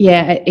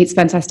 Yeah, it's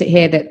fantastic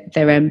here that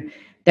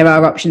there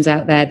are options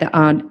out there that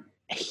aren't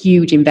a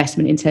huge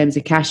investment in terms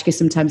of cash, because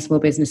sometimes small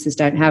businesses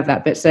don't have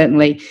that. But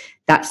certainly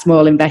that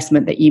small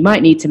investment that you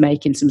might need to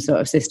make in some sort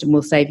of system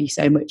will save you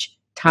so much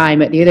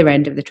time at the other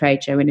end of the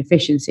trade show and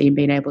efficiency in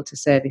being able to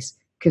service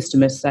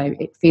customers. So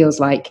it feels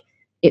like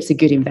it's a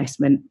good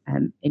investment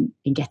in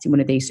getting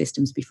one of these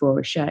systems before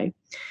a show.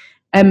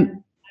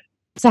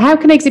 So how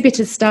can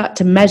exhibitors start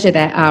to measure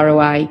their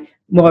ROI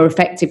more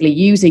effectively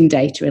using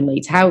data and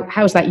leads? How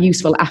is that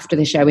useful after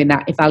the show in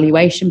that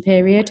evaluation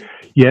period?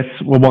 Yes,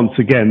 well, once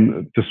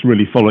again, just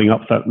really following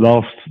up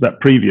that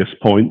previous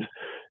point,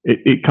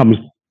 it comes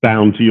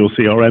down to your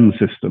CRM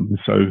system.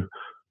 So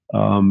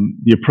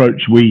the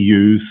approach we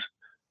use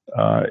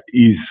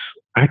is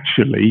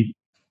actually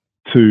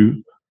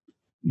to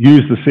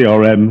use the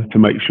CRM to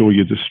make sure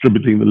you're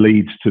distributing the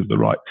leads to the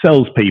right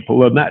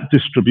salespeople, and that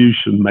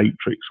distribution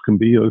matrix can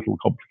be a little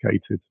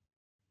complicated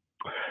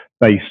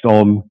based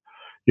on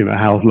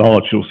how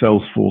large your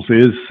sales force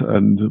is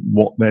and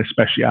what their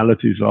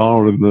specialities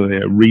are and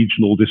their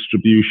regional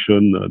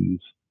distribution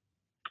and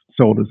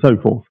so on and so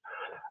forth.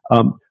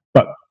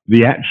 But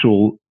the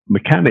actual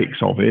mechanics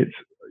of it,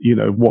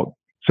 what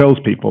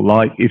salespeople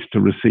like is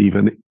to receive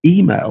an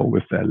email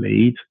with their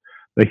lead.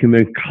 They can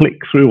then click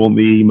through on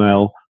the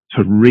email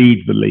to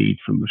read the lead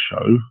from the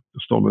show,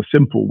 just on a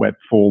simple web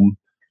form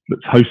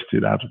that's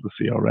hosted out of the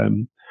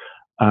CRM.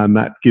 And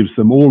that gives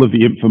them all of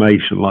the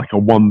information, like a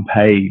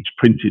one-page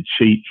printed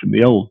sheet from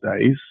the old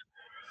days,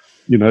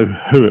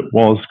 who it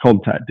was,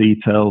 contact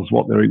details,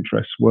 what their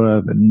interests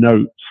were, the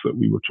notes that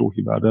we were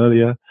talking about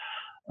earlier.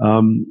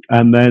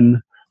 And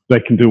then they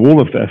can do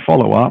all of their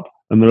follow-up,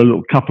 and there are a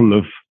little couple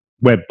of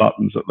web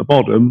buttons at the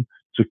bottom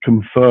to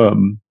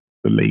confirm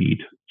the lead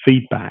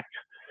feedback.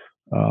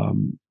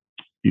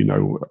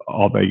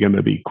 Are they going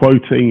to be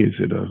quoting? Is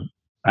it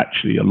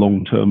actually a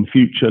long-term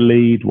future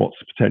lead? What's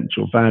the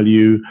potential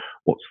value?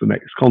 What's the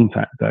next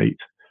contact date?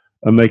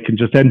 And they can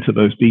just enter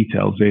those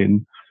details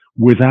in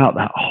without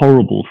that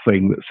horrible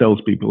thing that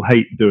salespeople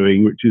hate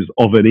doing, which is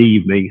of an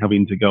evening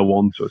having to go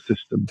on to a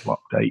system to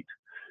update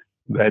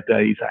their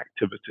day's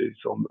activities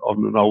on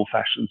an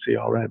old-fashioned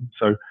CRM.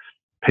 So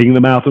ping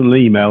them out an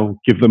email,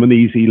 give them an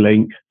easy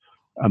link,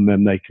 and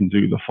then they can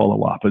do the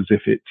follow-up as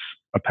if it's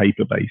a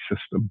paper-based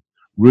system.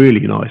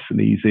 Really nice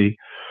and easy.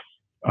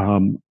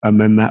 And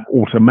then that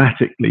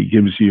automatically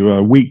gives you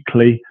a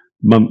weekly,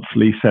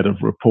 monthly set of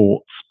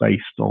reports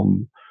based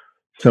on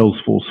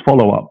Salesforce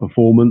follow-up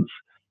performance.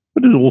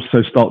 But it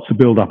also starts to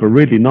build up a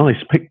really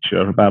nice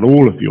picture about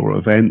all of your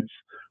events,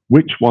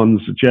 which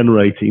ones are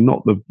generating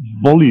not the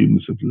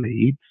volumes of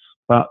leads,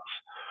 but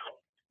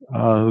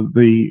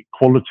the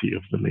quality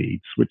of the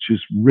leads, which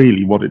is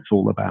really what it's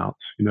all about.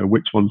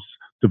 Which ones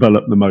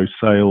develop the most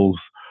sales,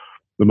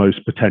 the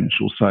most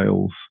potential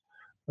sales.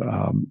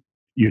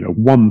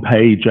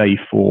 One-page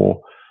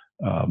A4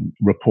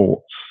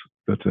 reports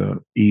that are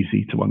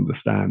easy to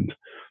understand.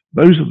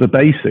 Those are the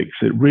basics.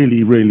 It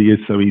really, really is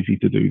so easy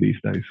to do these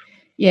days.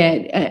 Yeah,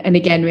 and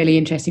again, really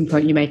interesting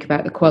point you make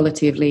about the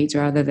quality of leads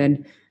rather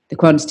than the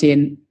quantity.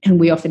 And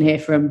we often hear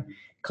from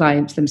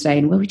clients them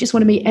saying, well, we just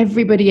want to meet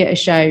everybody at a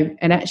show.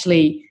 And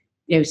actually,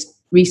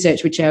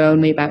 research would show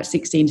only about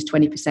 16 to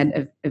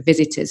 20% of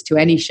visitors to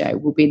any show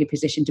will be in a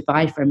position to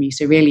buy from you.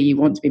 So really, you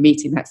want to be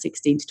meeting that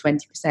 16 to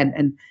 20%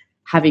 and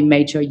having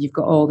made sure you've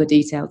got all the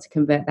detail to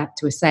convert that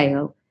to a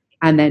sale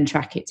and then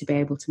track it to be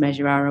able to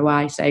measure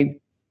ROI. So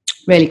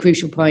really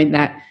crucial point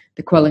that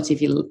the quality of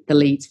the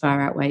leads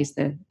far outweighs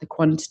the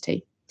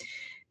quantity.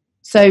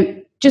 So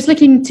just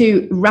looking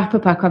to wrap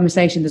up our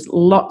conversation, there's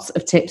lots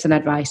of tips and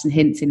advice and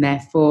hints in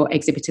there for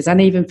exhibitors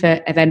and even for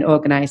event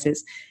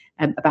organisers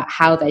about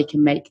how they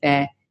can make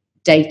their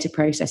data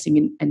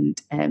processing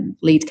and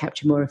lead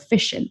capture more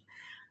efficient.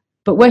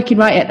 But working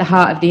right at the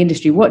heart of the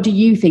industry, what do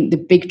you think the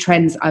big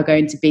trends are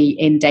going to be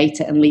in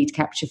data and lead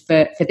capture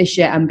for this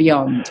year and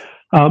beyond?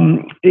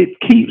 It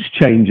keeps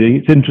changing.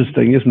 It's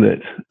interesting, isn't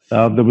it?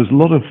 There was a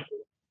lot of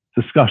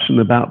discussion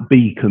about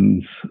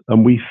beacons,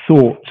 and we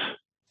thought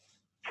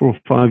 4 or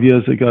 5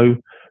 years ago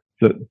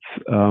that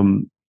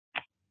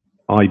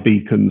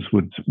iBeacons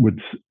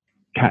would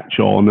catch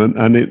on,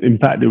 and in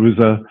fact it was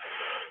a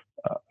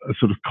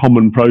sort of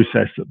common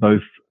process that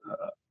both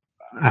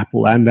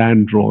Apple and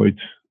Android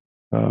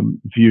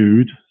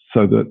viewed,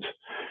 so that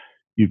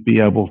you'd be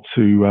able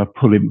to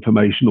pull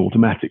information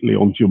automatically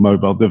onto your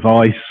mobile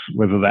device,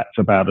 whether that's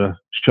about a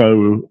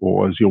show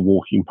or as you're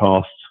walking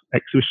past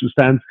exhibition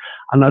stands.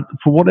 And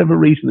for whatever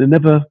reason, it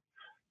never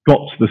got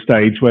to the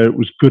stage where it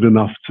was good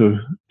enough to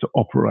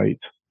operate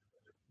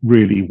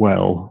really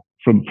well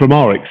from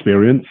our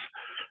experience.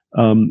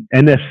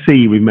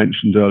 NFC, we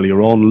mentioned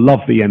earlier on,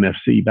 love the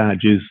NFC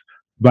badges.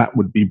 That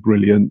would be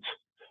brilliant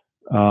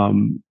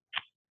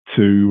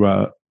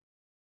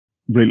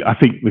really, I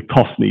think the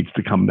cost needs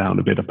to come down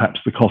a bit. Perhaps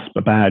the cost per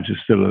badge is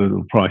still a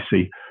little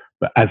pricey,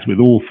 but as with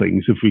all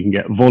things, if we can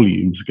get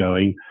volumes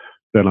going,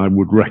 then I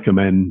would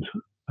recommend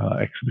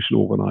exhibition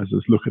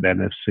organisers look at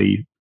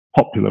NFC,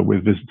 popular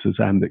with visitors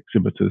and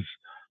exhibitors,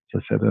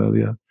 as I said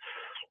earlier.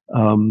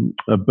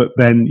 But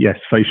then, yes,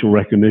 facial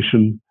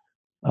recognition.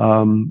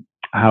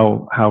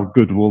 How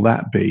good will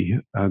that be?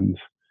 And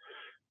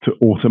to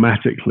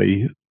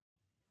automatically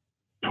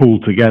pull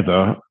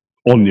together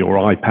on your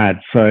iPad,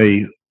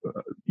 say,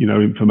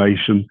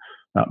 information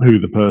about who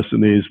the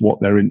person is, what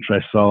their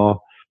interests are,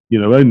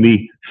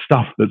 only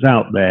stuff that's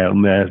out there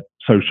on their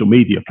social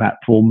media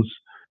platforms,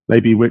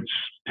 maybe which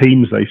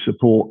teams they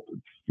support,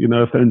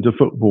 if they're into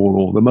football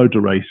or the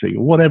motor racing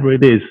or whatever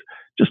it is,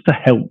 just to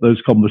help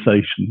those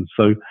conversations.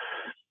 So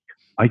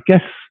I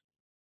guess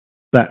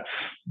that's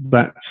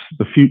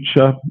the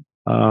future,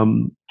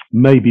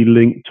 maybe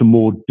linked to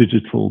more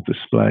digital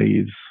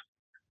displays.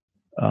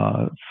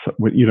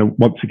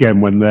 Once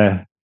again, when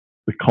the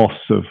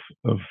costs of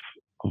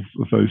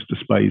those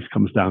displays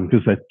comes down,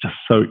 because they're just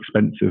so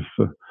expensive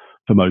for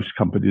most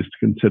companies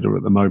to consider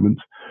at the moment,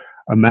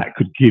 and that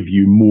could give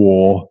you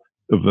more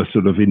of a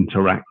sort of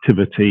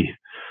interactivity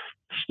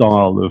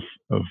style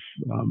of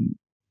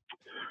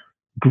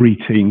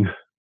greeting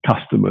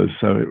customers.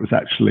 So it was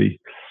actually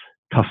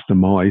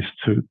customized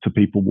to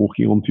people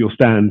walking onto your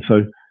stand.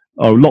 So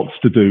lots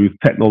to do.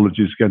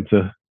 Technology is going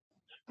to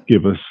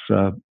give us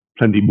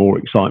plenty more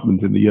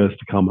excitement in the years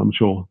to come, I'm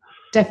sure.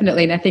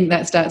 Definitely. And I think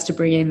that starts to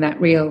bring in that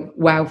real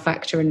wow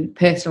factor and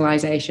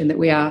personalization that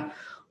we are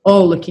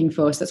all looking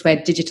for. So that's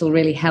where digital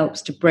really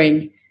helps to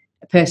bring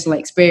a personal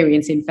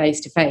experience in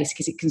face-to-face,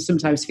 because it can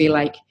sometimes feel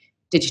like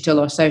digital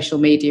or social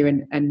media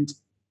and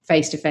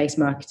face-to-face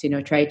marketing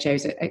or trade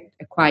shows are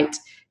quite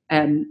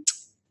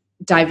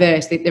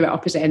diverse. They're at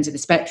opposite ends of the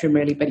spectrum,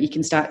 really, but you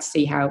can start to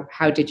see how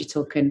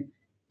digital can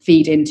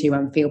feed into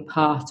and feel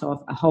part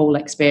of a whole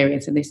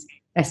experience. And this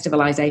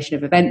festivalization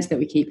of events that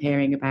we keep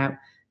hearing about,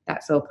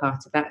 that's all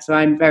part of that. So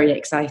I'm very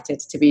excited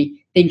to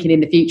be thinking in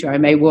the future I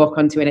may walk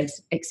onto an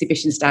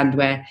exhibition stand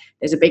where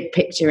there's a big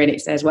picture and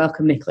it says,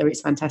 "Welcome, Nicola, it's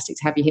fantastic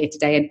to have you here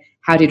today, and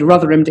how did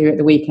Rotherham do at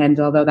the weekend?"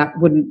 Although that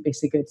wouldn't be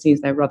so good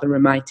since they're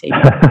Rotherham, my team.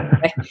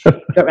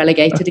 Got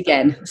relegated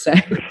again. So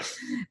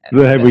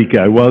there we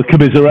go. Well,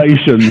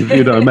 commiserations.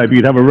 Maybe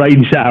you'd have a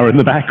rain shower in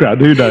the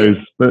background. Who knows?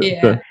 But,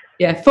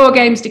 yeah, 4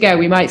 games to go.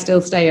 We might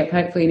still stay up,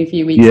 hopefully, in a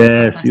few weeks.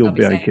 Yes, you'll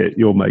make it.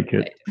 You'll make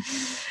it.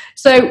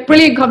 So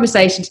brilliant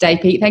conversation today,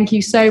 Pete. Thank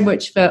you so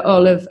much for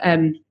all of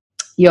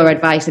your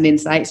advice and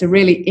insights. A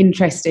really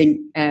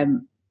interesting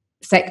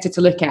sector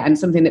to look at, and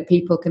something that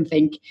people can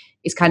think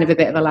is kind of a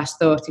bit of a last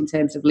thought in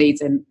terms of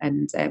leads and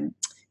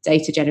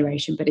data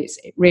generation, but it's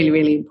really,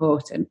 really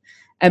important.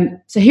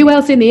 So who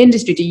else in the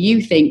industry do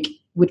you think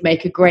would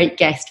make a great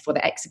guest for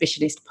the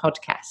Exhibitionist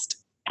podcast?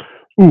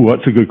 Oh,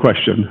 that's a good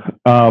question.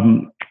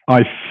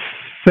 I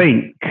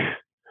think,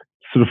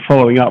 sort of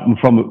following up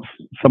from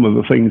some of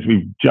the things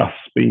we've just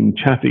been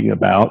chatting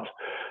about,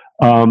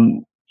 a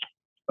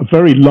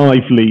very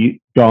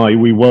lively guy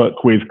we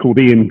work with called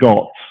Ian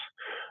Gotts,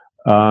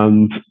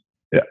 and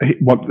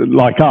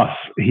like us,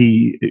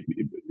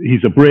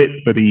 he's a Brit,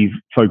 but he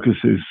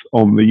focuses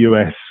on the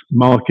US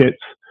market,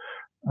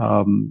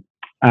 and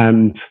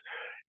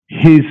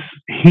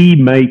he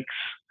makes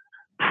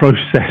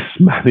process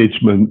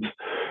management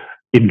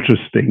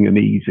interesting and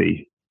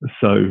easy.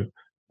 So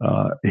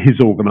his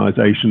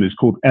organization is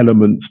called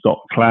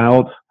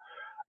Elements.cloud,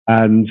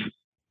 and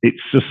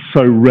it's just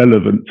so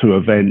relevant to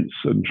events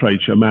and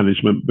trade show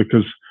management,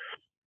 because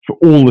for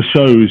all the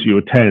shows you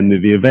attend,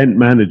 the event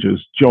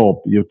manager's job,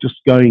 you're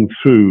just going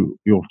through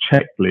your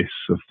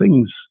checklists of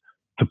things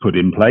to put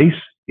in place,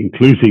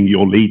 including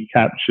your lead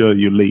capture,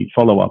 your lead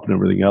follow-up and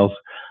everything else.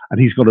 And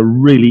he's got a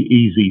really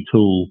easy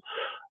tool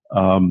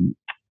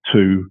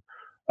to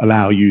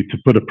allow you to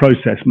put a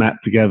process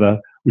map together,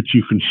 which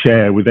you can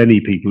share with any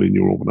people in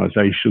your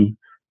organization.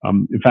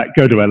 In fact,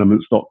 go to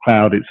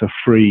Elements.cloud. It's a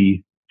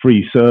free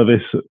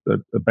service at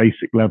a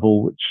basic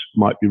level, which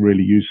might be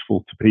really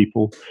useful to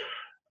people.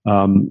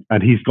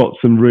 And he's got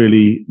some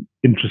really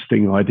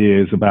interesting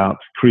ideas about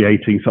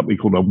creating something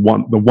called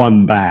the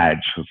one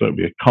badge. So it'll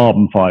be a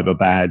carbon fiber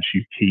badge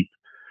you keep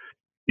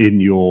in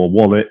your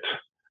wallet,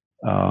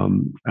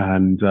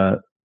 and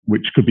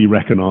which could be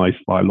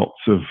recognized by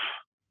lots of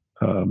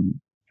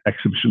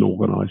exhibition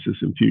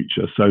organizers in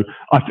future. So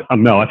I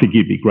think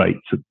he'd be great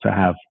to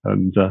have,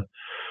 and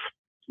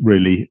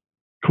really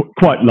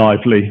quite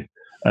lively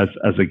as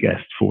a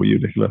guest for you,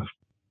 Nicola.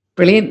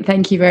 Brilliant.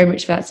 Thank you very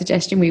much for that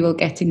suggestion. We will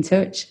get in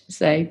touch.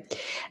 So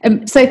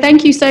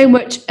thank you so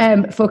much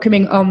for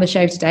coming on the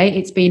show today.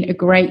 It's been a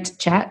great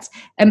chat.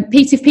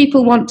 Pete, if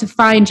people want to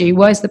find you,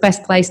 where's the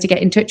best place to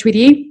get in touch with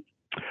you?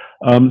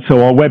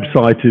 So our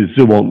website is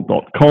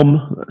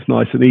zuont.com. That's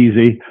nice and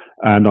easy.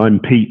 And I'm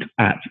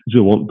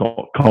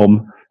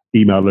pete@zuont.com.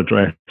 Email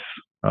address.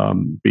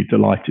 Be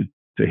delighted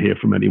to hear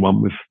from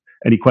anyone with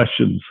any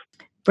questions.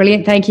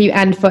 Brilliant, thank you.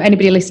 And for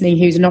anybody listening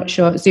who's not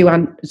sure,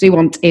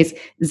 Zuont is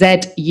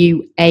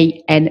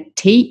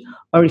ZUANT.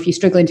 Or if you're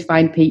struggling to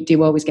find Pete,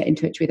 do always get in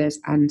touch with us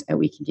and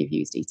we can give you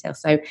his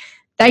details. So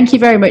thank you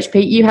very much,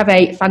 Pete. You have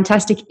a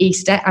fantastic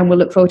Easter, and we'll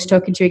look forward to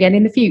talking to you again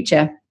in the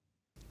future.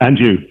 And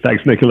you.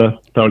 Thanks,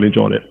 Nicola. Thoroughly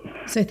enjoyed it.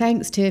 So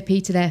thanks to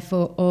Peter there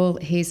for all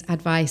his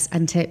advice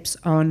and tips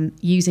on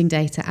using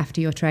data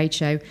after your trade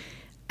show.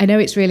 I know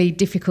it's really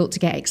difficult to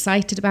get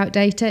excited about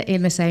data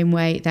in the same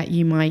way that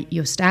you might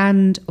your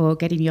stand or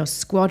getting your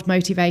squad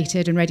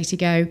motivated and ready to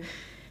go.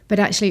 But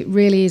actually, it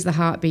really is the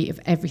heartbeat of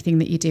everything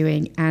that you're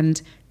doing.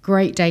 And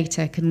great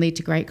data can lead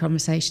to great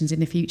conversations in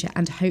the future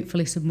and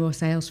hopefully some more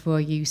sales for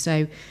you.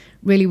 So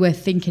really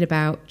worth thinking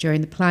about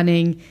during the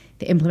planning,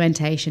 the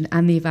implementation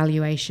and the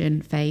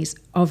evaluation phase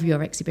of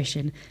your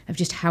exhibition of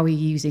just how you're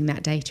using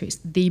that data. It's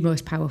the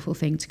most powerful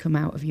thing to come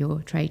out of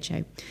your trade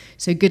show.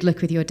 So good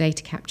luck with your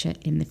data capture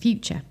in the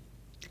future.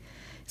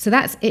 So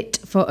that's it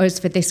for us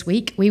for this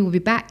week. We will be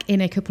back in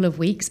a couple of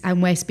weeks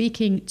and we're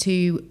speaking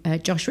to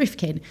Josh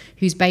Rifkin,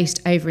 who's based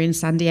over in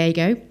San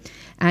Diego.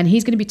 And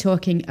he's going to be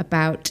talking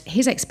about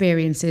his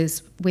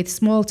experiences with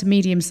small to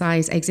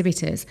medium-sized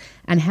exhibitors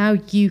and how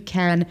you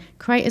can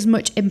create as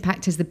much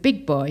impact as the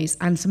big boys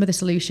and some of the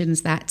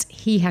solutions that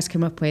he has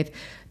come up with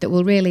that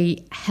will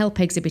really help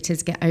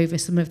exhibitors get over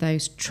some of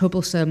those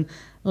troublesome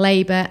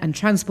labour and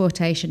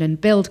transportation and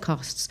build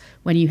costs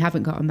when you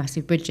haven't got a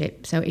massive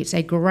budget. So it's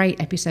a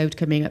great episode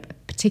coming up,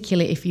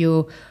 particularly if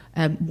you're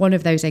one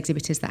of those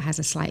exhibitors that has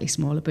a slightly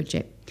smaller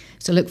budget.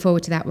 So look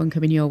forward to that one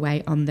coming your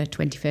way on the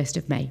 21st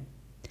of May.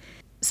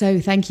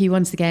 So thank you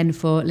once again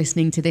for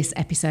listening to this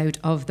episode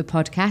of the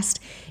podcast.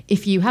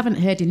 If you haven't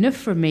heard enough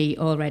from me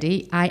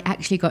already, I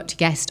actually got to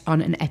guest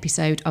on an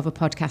episode of a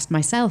podcast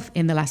myself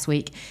in the last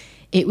week.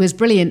 It was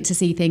brilliant to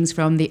see things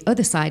from the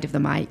other side of the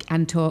mic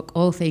and talk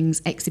all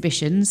things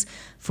exhibitions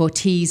for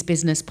Tees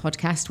Business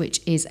Podcast, which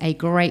is a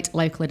great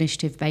local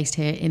initiative based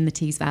here in the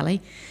Tees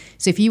Valley.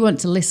 So if you want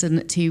to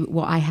listen to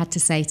what I had to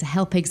say to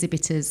help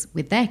exhibitors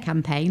with their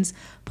campaigns,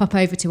 pop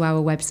over to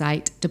our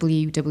website,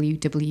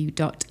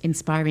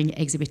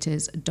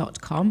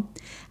 www.inspiringexhibitors.com,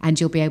 and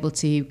you'll be able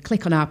to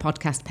click on our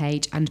podcast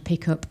page and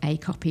pick up a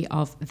copy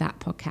of that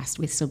podcast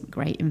with some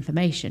great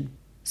information.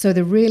 So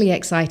the really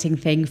exciting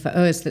thing for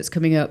us that's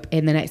coming up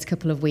in the next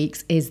couple of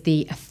weeks is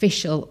the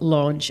official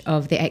launch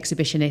of The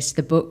Exhibitionist,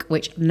 the book,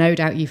 which no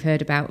doubt you've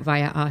heard about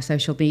via our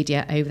social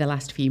media over the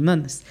last few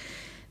months.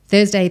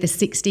 Thursday, the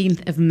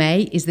 16th of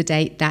May is the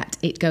date that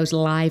it goes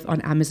live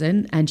on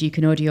Amazon and you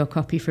can order your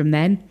copy from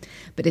then.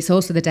 But it's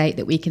also the date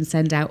that we can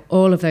send out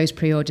all of those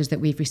pre-orders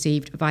that we've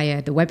received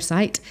via the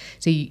website.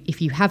 So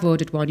if you have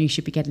ordered one, you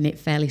should be getting it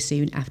fairly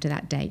soon after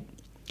that date.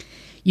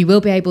 You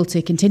will be able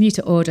to continue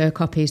to order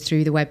copies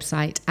through the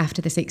website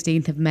after the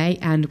 16th of May,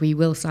 and we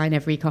will sign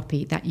every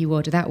copy that you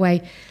order that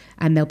way.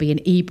 And there'll be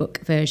an ebook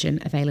version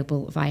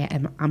available via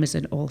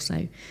Amazon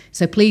also.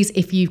 So please,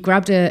 if you've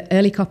grabbed an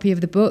early copy of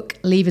the book,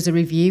 leave us a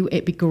review.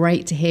 It'd be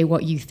great to hear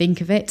what you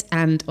think of it,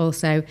 and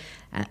also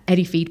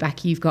any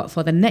feedback you've got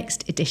for the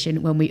next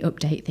edition when we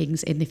update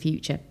things in the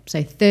future.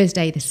 So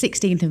Thursday, the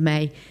 16th of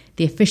May,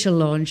 the official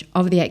launch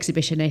of The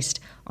Exhibitionist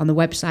on the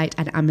website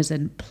and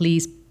Amazon.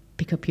 Please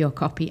pick up your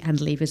copy and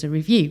leave us a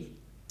review.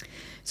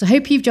 So I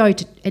hope you've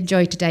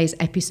enjoyed today's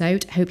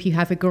episode. Hope you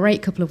have a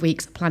great couple of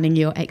weeks planning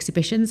your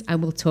exhibitions,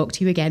 and we'll talk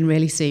to you again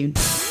really soon.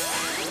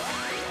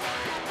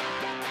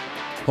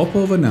 Hop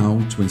over now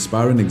to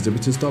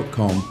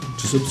inspiringexhibitors.com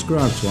to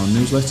subscribe to our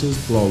newsletters,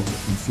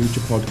 blogs and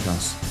future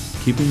podcasts,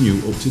 keeping you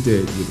up to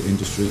date with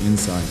industry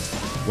insight.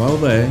 While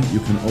there, you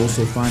can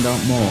also find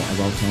out more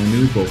about our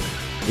new book,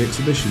 The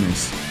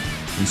Exhibitionist,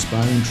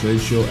 Inspiring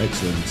Trade Show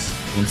Excellence.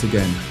 Once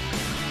again,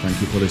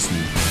 thank you for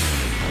listening.